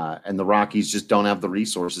 And the Rockies just don't have the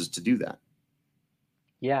resources to do that.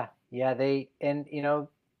 Yeah.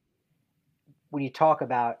 When you talk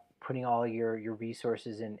about putting all your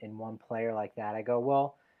resources in one player like that, I go,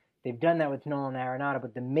 well, they've done that with Nolan Arenado,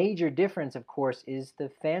 but the major difference, of course, is the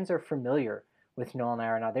fans are familiar with Nolan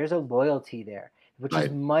Arenado. There's a loyalty there, which is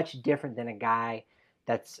much different than a guy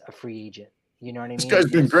that's a free agent. You know what I mean? This guy's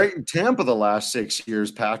been great in Tampa the last 6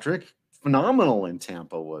 years, Patrick. Phenomenal in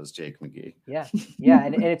Tampa was Jake McGee. Yeah,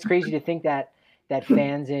 and it's crazy to think that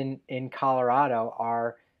fans in Colorado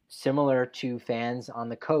are similar to fans on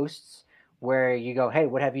the coasts, where you go, hey,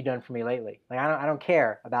 what have you done for me lately? Like, I don't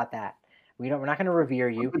care about that. We're not going to revere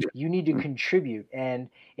you. You need to contribute. And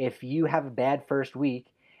if you have a bad first week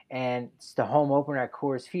and it's the home opener at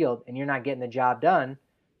Coors Field and you're not getting the job done,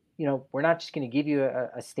 we're not just going to give you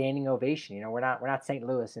a standing ovation. We're not St.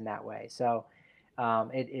 Louis in that way. So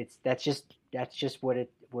that's just what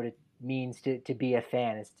it means to be a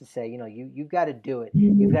fan, is to say, you've got to do it.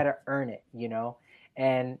 You've got to earn it,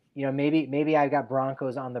 And, maybe I got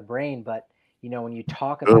Broncos on the brain, but, when you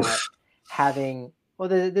talk about having, well,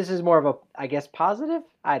 this is more of a, I guess, positive.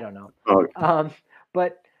 I don't know.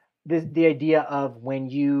 But the idea of when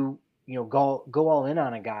you go all in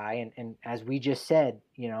on a guy, and as we just said,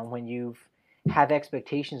 when you have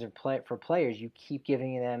expectations for players, you keep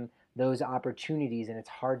giving them those opportunities, and it's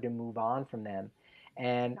hard to move on from them.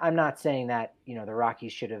 And I'm not saying that, the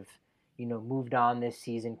Rockies should have, moved on this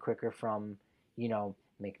season quicker from,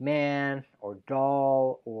 McMahon or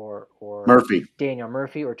Dahl or Murphy, Daniel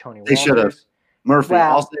Murphy or Tony Walters. They should have. Murphy,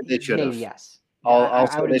 well, I'll say they should have. Yes. I'll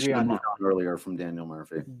say they should have moved on earlier from Daniel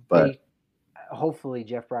Murphy. But hopefully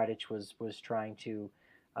Jeff Bridich was trying to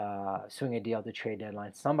swing a deal at the trade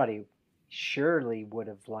deadline. Somebody surely would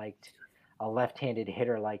have liked a left-handed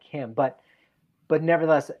hitter like him. But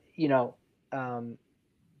nevertheless,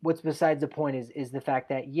 what's besides the point is the fact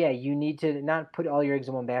that, you need to not put all your eggs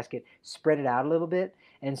in one basket, spread it out a little bit.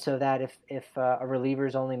 And so that if a reliever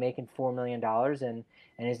is only making $4 million and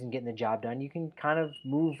isn't getting the job done, you can kind of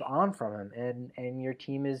move on from him, and your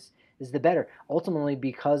team is the better. Ultimately,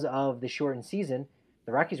 because of the shortened season,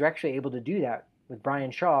 the Rockies are actually able to do that with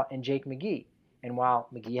Brian Shaw and Jake McGee. And while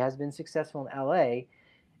McGee has been successful in LA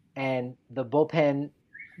and the bullpen,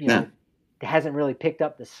 hasn't really picked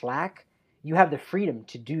up the slack, you have the freedom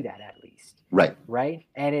to do that at least. Right.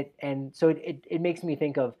 And so it makes me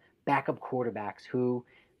think of backup quarterbacks who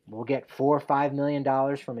will get $4 or $5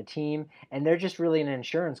 million from a team, and they're just really an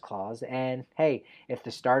insurance clause. And hey, if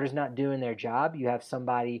the starter's not doing their job, you have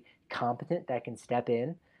somebody competent that can step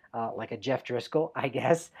in, like a Jeff Driscoll, I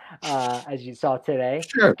guess, as you saw today,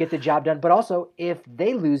 Sure. get the job done. But also, if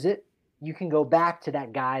they lose it, you can go back to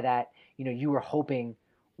that guy that you were hoping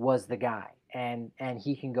was the guy, and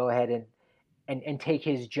he can go ahead and take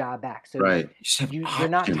his job back. So right. you're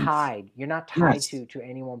not tied. You're not tied Yes. to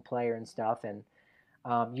any one player and stuff. And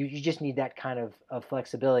you just need that kind of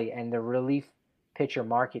flexibility. And the relief pitcher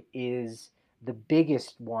market is the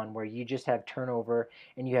biggest one where you just have turnover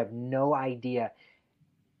and you have no idea.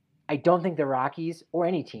 I don't think the Rockies or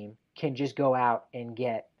any team can just go out and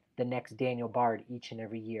get the next Daniel Bard each and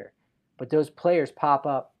every year. But those players pop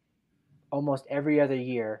up almost every other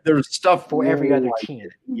year. There's stuff for every other like team.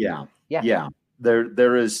 Yeah.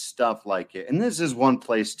 There is stuff like it. And this is one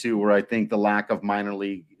place too where I think the lack of minor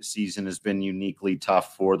league season has been uniquely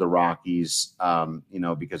tough for the Rockies.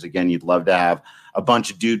 Because again, you'd love to have a bunch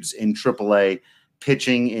of dudes in AAA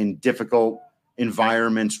pitching in difficult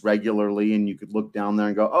environments regularly, and you could look down there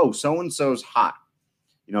and go, oh, so-and-so's hot.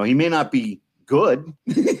 He may not be good.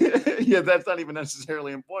 Yeah, that's not even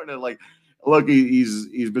necessarily important. Like, look, he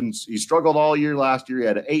struggled all year last year. He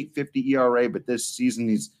had an 8.50 ERA, but this season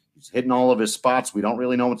he's hitting all of his spots. We don't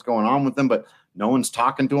really know what's going on with him, but no one's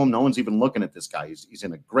talking to him. No one's even looking at this guy. He's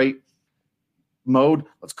in a great mode.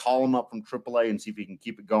 Let's call him up from AAA and see if he can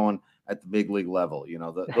keep it going at the big league level.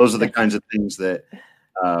 Those are the kinds of things that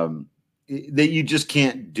you just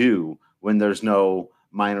can't do when there's no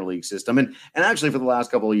minor league system. And actually for the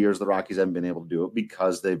last couple of years, the Rockies haven't been able to do it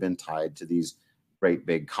because they've been tied to these great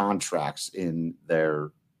big contracts in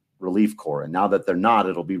their relief core. And now that they're not,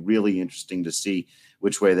 it'll be really interesting to see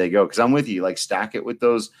which way they go. Cause I'm with you, like stack it with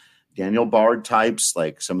those Daniel Bard types,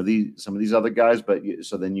 like some of these other guys. But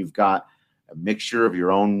so then you've got a mixture of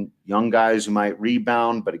your own young guys who might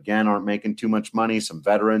rebound, but again, aren't making too much money. Some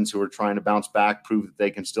veterans who are trying to bounce back, prove that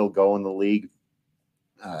they can still go in the league.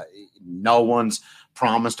 No one's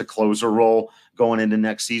promised a closer role going into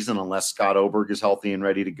next season unless Scott Oberg is healthy and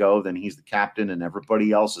ready to go. Then he's the captain and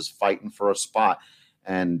everybody else is fighting for a spot.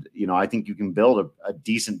 And, I think you can build a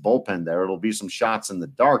decent bullpen there. It'll be some shots in the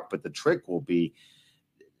dark, but the trick will be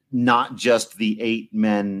not just the 8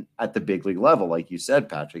 men at the big league level. Like you said,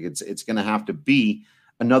 Patrick, it's going to have to be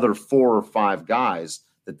another 4 or 5 guys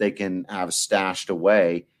that they can have stashed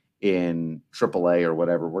away in AAA or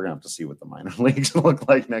whatever. We're going to have to see what the minor leagues look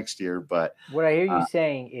like next year. But what I hear you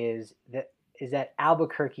saying is that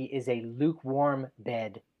Albuquerque is a lukewarm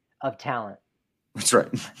bed of talent. That's right.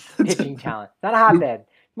 Pitching talent. Not a hotbed.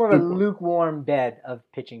 More of a lukewarm bed of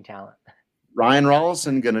pitching talent. Ryan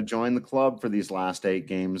Rollison going to join the club for these last 8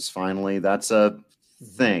 games. Finally, that's a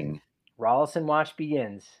thing. Rollison watch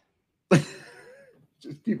begins.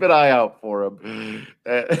 Just keep an eye out for him.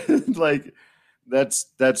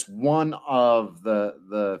 That's one of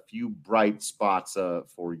the few bright spots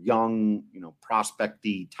for young,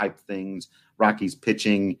 prospecty type things. Rockies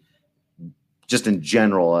pitching, just in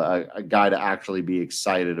general, a guy to actually be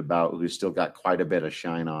excited about who's still got quite a bit of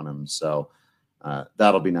shine on him. So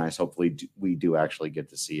that'll be nice. Hopefully we do actually get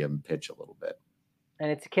to see him pitch a little bit. And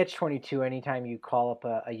it's a catch-22 anytime you call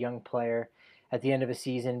up a young player at the end of a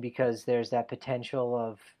season, because there's that potential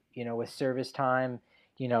of, with service time,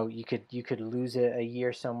 you could lose a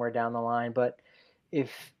year somewhere down the line. But if,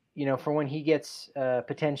 for when he gets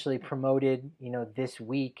potentially promoted, this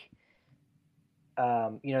week,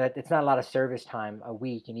 it's not a lot of service time a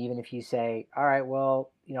week. And even if you say, all right,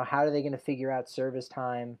 well, how are they going to figure out service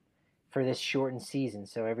time for this shortened season?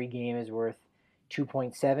 So every game is worth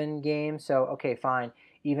 2.7 games. So, okay, fine.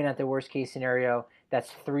 Even at the worst case scenario,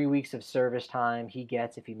 that's 3 weeks of service time he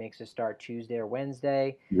gets if he makes a start Tuesday or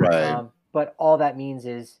Wednesday. Right. But all that means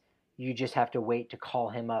is you just have to wait to call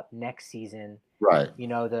him up next season. Right.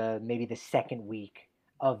 Maybe the second week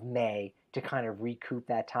of May to kind of recoup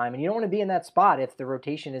that time. And you don't want to be in that spot if the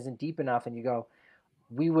rotation isn't deep enough and you go,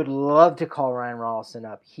 we would love to call Ryan Rollison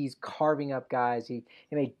up. He's carving up guys. He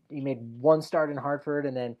made 1 start in Hartford,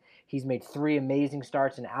 and then he's made 3 amazing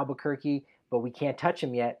starts in Albuquerque, but we can't touch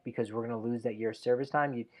him yet because we're going to lose that year's service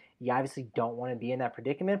time. You obviously don't want to be in that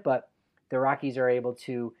predicament, but the Rockies are able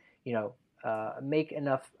to, make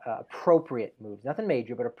enough appropriate moves, nothing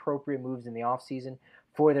major, but appropriate moves in the offseason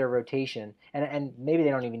for their rotation. And maybe they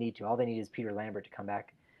don't even need to. All they need is Peter Lambert to come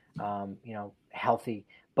back, healthy.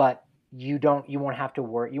 But you won't have to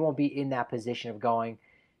worry. You won't be in that position of going,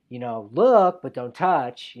 look, but don't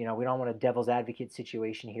touch. We don't want a devil's advocate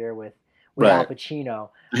situation here with Al Pacino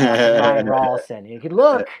and Ryan Rawlson. You can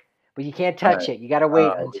look, but you can't touch it. You got to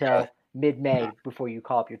wait until mid-May before you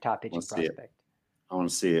call up your top pitching prospect. I want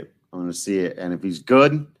to see it. And if he's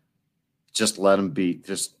good, just let him be.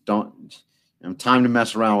 Just don't. Time to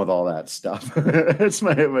mess around with all that stuff. It's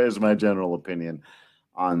my general opinion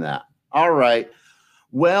on that. All right.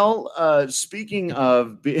 Well, speaking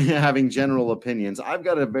of having general opinions, I've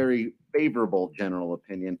got a very favorable general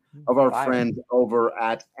opinion of our friends over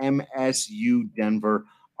at MSU Denver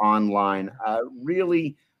Online.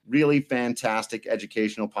 Really, really fantastic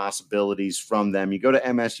educational possibilities from them. You go to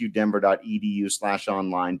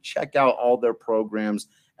msudenver.edu/online, check out all their programs,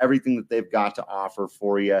 everything that they've got to offer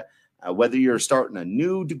for you. Whether you're starting a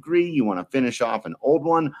new degree, you want to finish off an old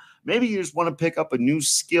one, maybe you just want to pick up a new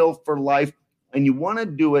skill for life, and you want to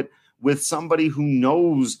do it with somebody who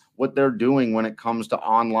knows what they're doing when it comes to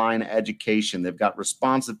online education. They've got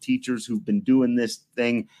responsive teachers who've been doing this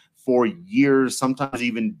thing for years, sometimes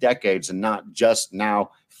even decades, and not just now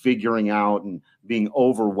figuring out and being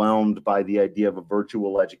overwhelmed by the idea of a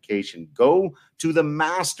virtual education. Go to the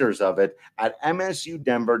masters of it at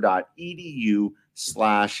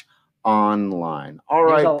msudenver.edu/online. All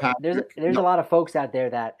right, Patrick. There's a lot of folks out there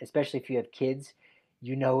that, especially if you have kids,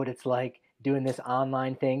 what it's like doing this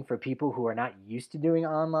online thing for people who are not used to doing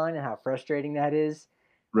online and how frustrating that is.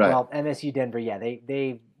 Right. Well, MSU Denver,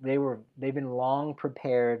 they've been long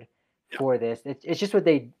prepared for this. It's just what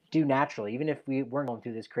they do naturally. Even if we weren't going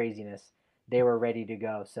through this craziness, they were ready to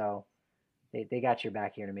go. So they got your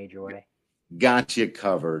back here in a major way. Got you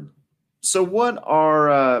covered. So what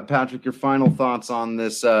are, Patrick, your final thoughts on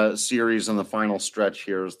this series on the final stretch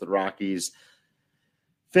here as the Rockies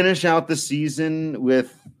finish out the season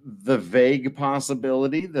with the vague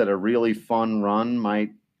possibility that a really fun run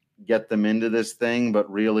might get them into this thing, but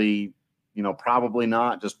really, probably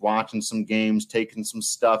not, just watching some games, taking some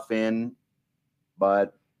stuff in.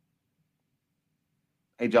 But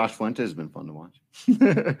hey, Josh Fuente has been fun to watch.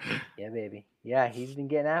 Yeah, baby. Yeah, he's been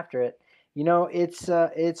getting after it.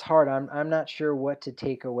 It's hard. I'm not sure what to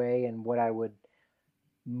take away and what I would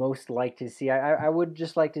most like to see. I would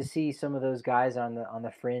just like to see some of those guys on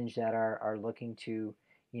the fringe that are looking to,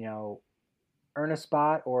 earn a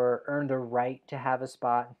spot or earn the right to have a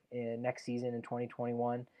spot next season in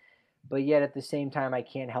 2021. But yet at the same time, I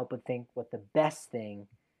can't help but think what the best thing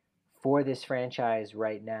for this franchise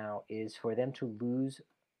right now is for them to lose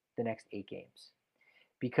the next 8 games.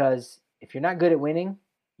 Because if you're not good at winning,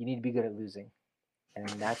 you need to be good at losing. And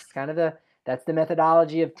that's kind of the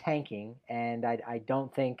methodology of tanking. And I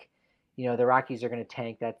don't think, the Rockies are going to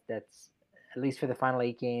tank. That's at least for the final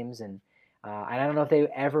 8 games. And I don't know if they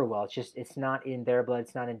ever will. It's not in their blood.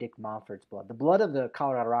 It's not in Dick Monfort's blood. The blood of the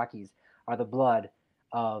Colorado Rockies are the blood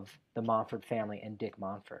of the Monfort family and Dick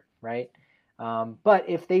Monfort, right? But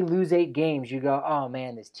if they lose 8 games, you go, oh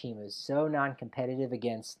man, this team is so non-competitive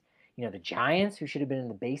against, the Giants, who should have been in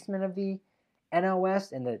the basement of the NL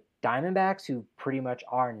West, and the Diamondbacks, who pretty much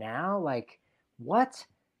are now. Like, what?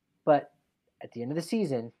 But at the end of the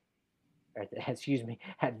season, at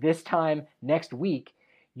this time next week,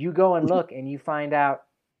 you go and look and you find out,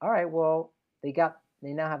 all right, well, they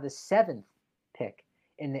now have the 7th pick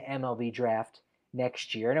in the MLB draft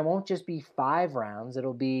next year. And it won't just be 5 rounds.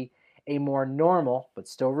 It'll be a more normal, but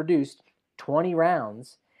still reduced, 20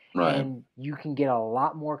 rounds. Right. And you can get a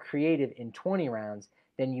lot more creative in 20 rounds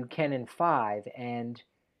than you can in 5. And,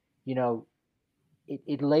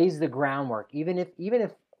 it lays the groundwork. Even if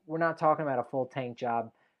we're not talking about a full tank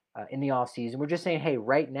job in the offseason, we're just saying, hey,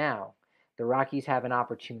 right now, the Rockies have an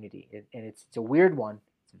opportunity. And it's a weird one.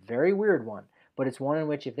 It's a very weird one. But it's one in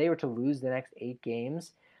which if they were to lose the next 8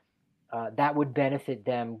 games, that would benefit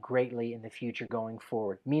them greatly in the future going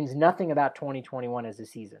forward. Means nothing about 2021 as a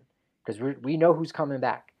season, because we know who's coming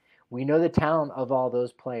back. We know the talent of all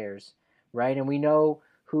those players, right? And we know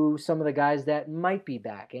who some of the guys that might be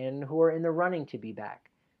back and who are in the running to be back.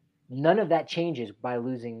 None of that changes by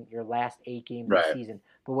losing your last 8 games of the season.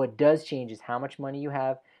 But what does change is how much money you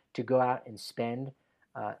have to go out and spend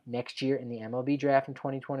next year in the MLB draft in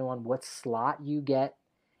 2021, what slot you get,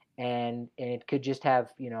 and it could just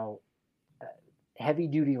have,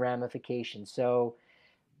 heavy-duty ramifications. So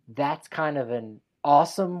that's kind of an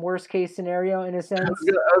awesome worst-case scenario in a sense.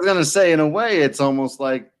 I was going to say, in a way, it's almost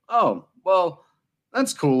like, oh, well,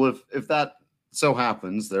 that's cool. If that so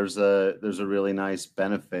happens, there's a really nice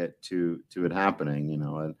benefit to it happening,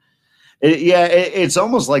 And it's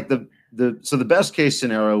almost like the best case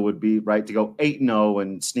scenario would be, right, to go 8-0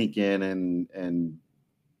 and sneak in and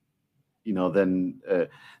then the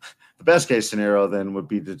best case scenario then would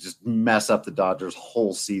be to just mess up the Dodgers'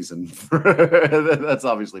 whole season. That's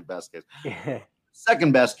obviously best case.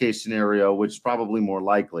 Second best case scenario, which is probably more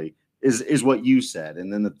likely, is what you said.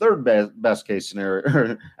 And then the third best case scenario,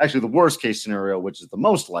 or actually the worst case scenario, which is the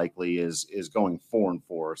most likely, is going 4-4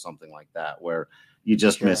 or something like that, where you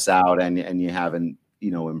just miss out and you haven't,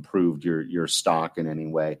 improved your stock in any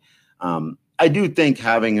way. I do think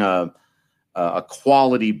having a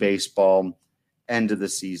quality baseball end of the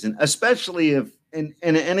season, especially if, and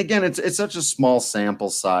again, it's such a small sample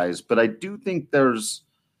size, but I do think there's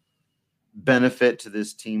benefit to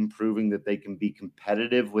this team proving that they can be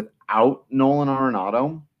competitive without Nolan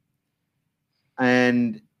Arenado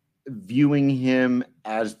and viewing him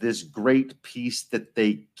as this great piece that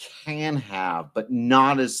they can have, but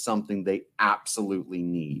not as something they absolutely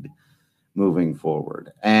need moving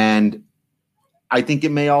forward. And I think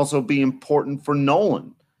it may also be important for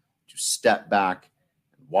Nolan to step back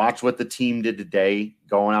and watch what the team did today,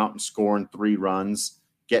 going out and scoring 3 runs,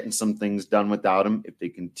 getting some things done without him. If they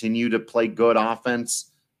continue to play good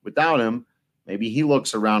offense without him, maybe he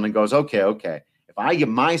looks around and goes, okay, if I get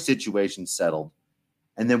my situation settled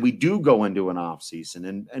and then we do go into an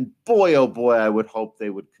offseason, and boy, oh boy, I would hope they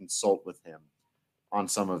would consult with him on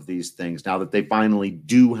some of these things now that they finally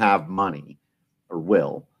do have money or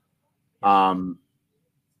will, and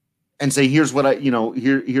say, here's what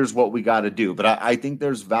here's what we got to do. But I think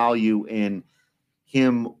there's value in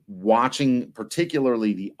him watching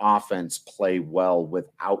particularly the offense play well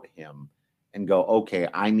without him and go, okay,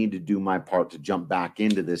 I need to do my part to jump back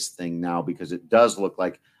into this thing now, because it does look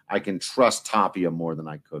like I can trust Tapia more than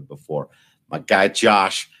I could before. My guy,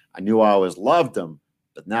 Josh, I knew I always loved him,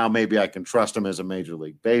 but now maybe I can trust him as a Major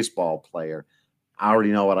League Baseball player. I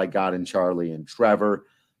already know what I got in Charlie and Trevor,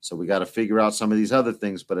 so we got to figure out some of these other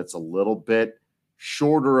things, but it's a little bit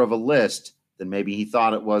shorter of a list than maybe he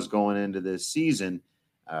thought it was going into this season.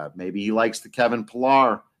 Maybe he likes the Kevin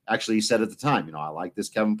Pillar. Actually, he said at the time, I like this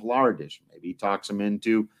Kevin Pillar edition. Maybe he talks him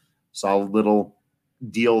into solid little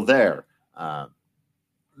deal there.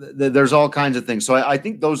 There's all kinds of things. So I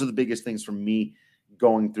think those are the biggest things for me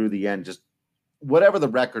going through the end. Just whatever the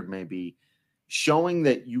record may be, showing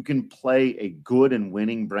that you can play a good and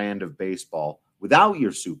winning brand of baseball without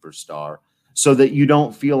your superstar, so that you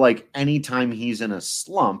don't feel like anytime he's in a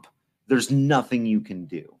slump, there's nothing you can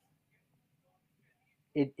do.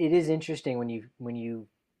 It is interesting when you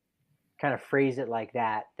kind of phrase it like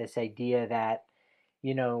that, this idea that,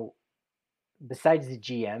 besides the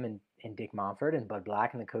GM and Dick Monfort and Bud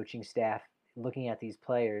Black and the coaching staff looking at these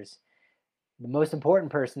players, the most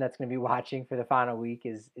important person that's going to be watching for the final week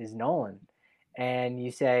is Nolan. And you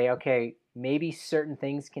say, okay, maybe certain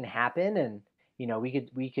things can happen, and we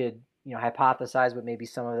could hypothesize what maybe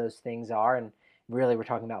some of those things are, and really we're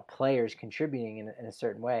talking about players contributing in a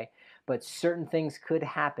certain way. But certain things could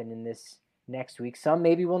happen in this next week. Some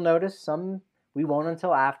maybe we'll notice, some we won't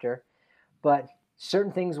until after. But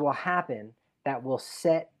certain things will happen that will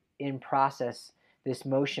set in process this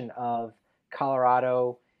motion of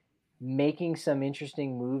Colorado making some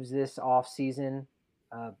interesting moves this offseason.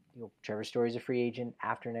 Trevor Story's a free agent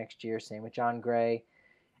after next year, same with John Gray.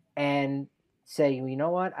 And say, you know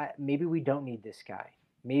what, maybe we don't need this guy.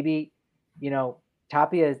 Maybe,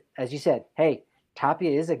 Tapia, as you said, hey,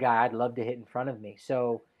 Tapia is a guy I'd love to hit in front of me.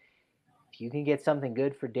 So if you can get something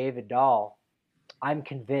good for David Dahl, I'm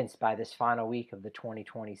convinced by this final week of the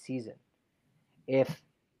 2020 season. If,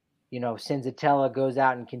 Senzatella goes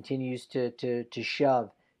out and continues to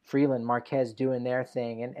shove, Freeland, Marquez doing their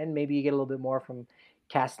thing, and maybe you get a little bit more from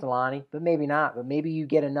Castellani, but maybe not. But maybe you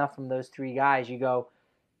get enough from those 3 guys. You go,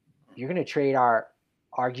 you're going to trade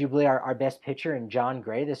arguably our best pitcher in John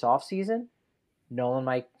Gray this offseason? Nolan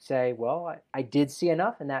might say, well, I did see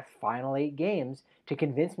enough in that final 8 games to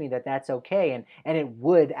convince me that that's okay, and it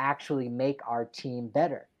would actually make our team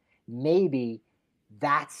better. Maybe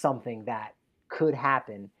that's something that could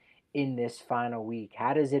happen in this final week.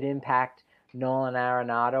 How does it impact Nolan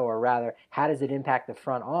Arenado, or rather, how does it impact the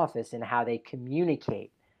front office and how they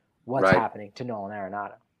communicate what's happening to Nolan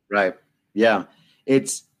Arenado? Right. Yeah.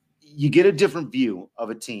 You get a different view of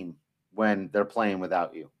a team when they're playing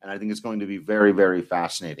without you. And I think it's going to be very, very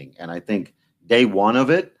fascinating. And I think day one of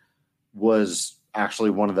it was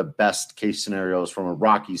actually one of the best case scenarios from a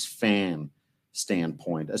Rockies fan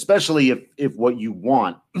standpoint, especially if what you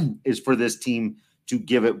want is for this team to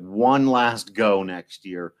give it one last go next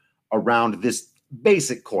year around this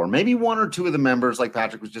basic core. Maybe 1 or 2 of the members, like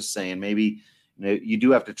Patrick was just saying, maybe you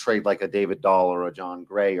do have to trade like a David Dahl or a John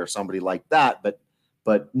Gray or somebody like that, but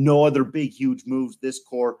no other big, huge moves. This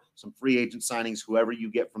core, some free agent signings, whoever you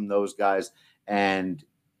get from those guys, and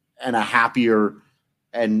and a happier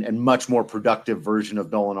and much more productive version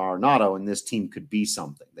of Nolan Arenado, and this team could be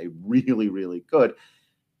something. They really, really could.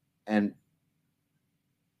 And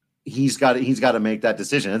he's got to make that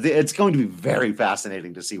decision. It's going to be very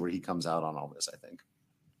fascinating to see where he comes out on all this, I think.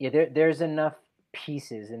 Yeah, there's enough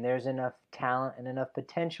pieces and there's enough talent and enough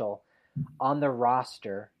potential on the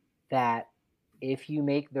roster that if you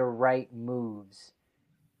make the right moves,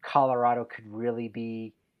 Colorado could really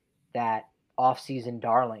be that offseason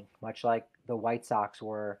darling, much like the White Sox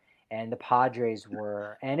were and the Padres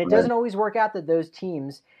were. And it doesn't always work out that those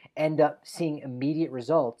teams end up seeing immediate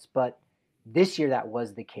results, but this year that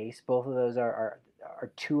was the case. Both of those are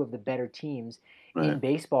two of the better teams in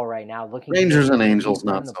baseball right now. Looking Rangers and Angels,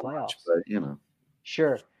 not so playoffs. much, but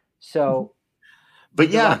Sure. So,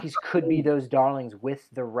 but the Rockies could be those darlings with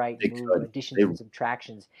the right move, additions and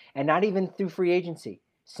subtractions, and not even through free agency,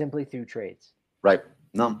 simply through trades. Right.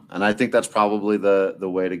 No, and I think that's probably the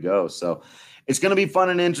way to go. So it's going to be fun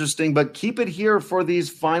and interesting, but keep it here for these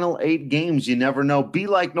final 8 games. You never know. Be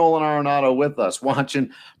like Nolan Arenado with us,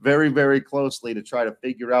 watching very, very closely to try to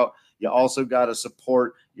figure out. You also got to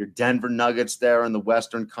support your Denver Nuggets there in the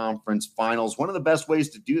Western Conference Finals. One of the best ways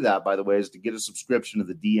to do that, by the way, is to get a subscription to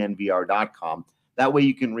the DNVR.com. That way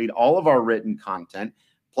you can read all of our written content,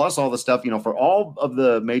 plus all the stuff, for all of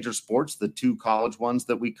the major sports, the 2 college ones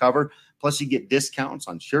that we cover. Plus you get discounts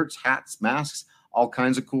on shirts, hats, masks, all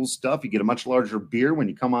kinds of cool stuff. You get a much larger beer when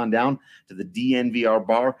you come on down to the DNVR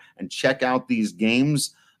bar and check out these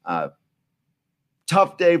games.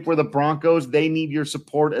 Tough day for the Broncos. They need your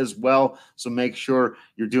support as well. So make sure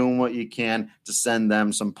you're doing what you can to send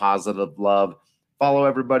them some positive love. Follow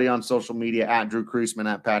everybody on social media at Drew Creasman,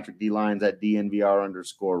 at Patrick D. Lyons, at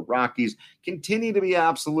DNVR_Rockies. Continue to be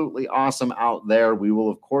absolutely awesome out there. We will,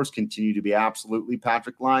 of course, continue to be absolutely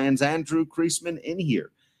Patrick Lyons and Drew Creasman in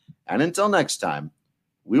here. And until next time,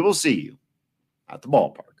 we will see you at the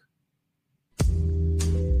ballpark.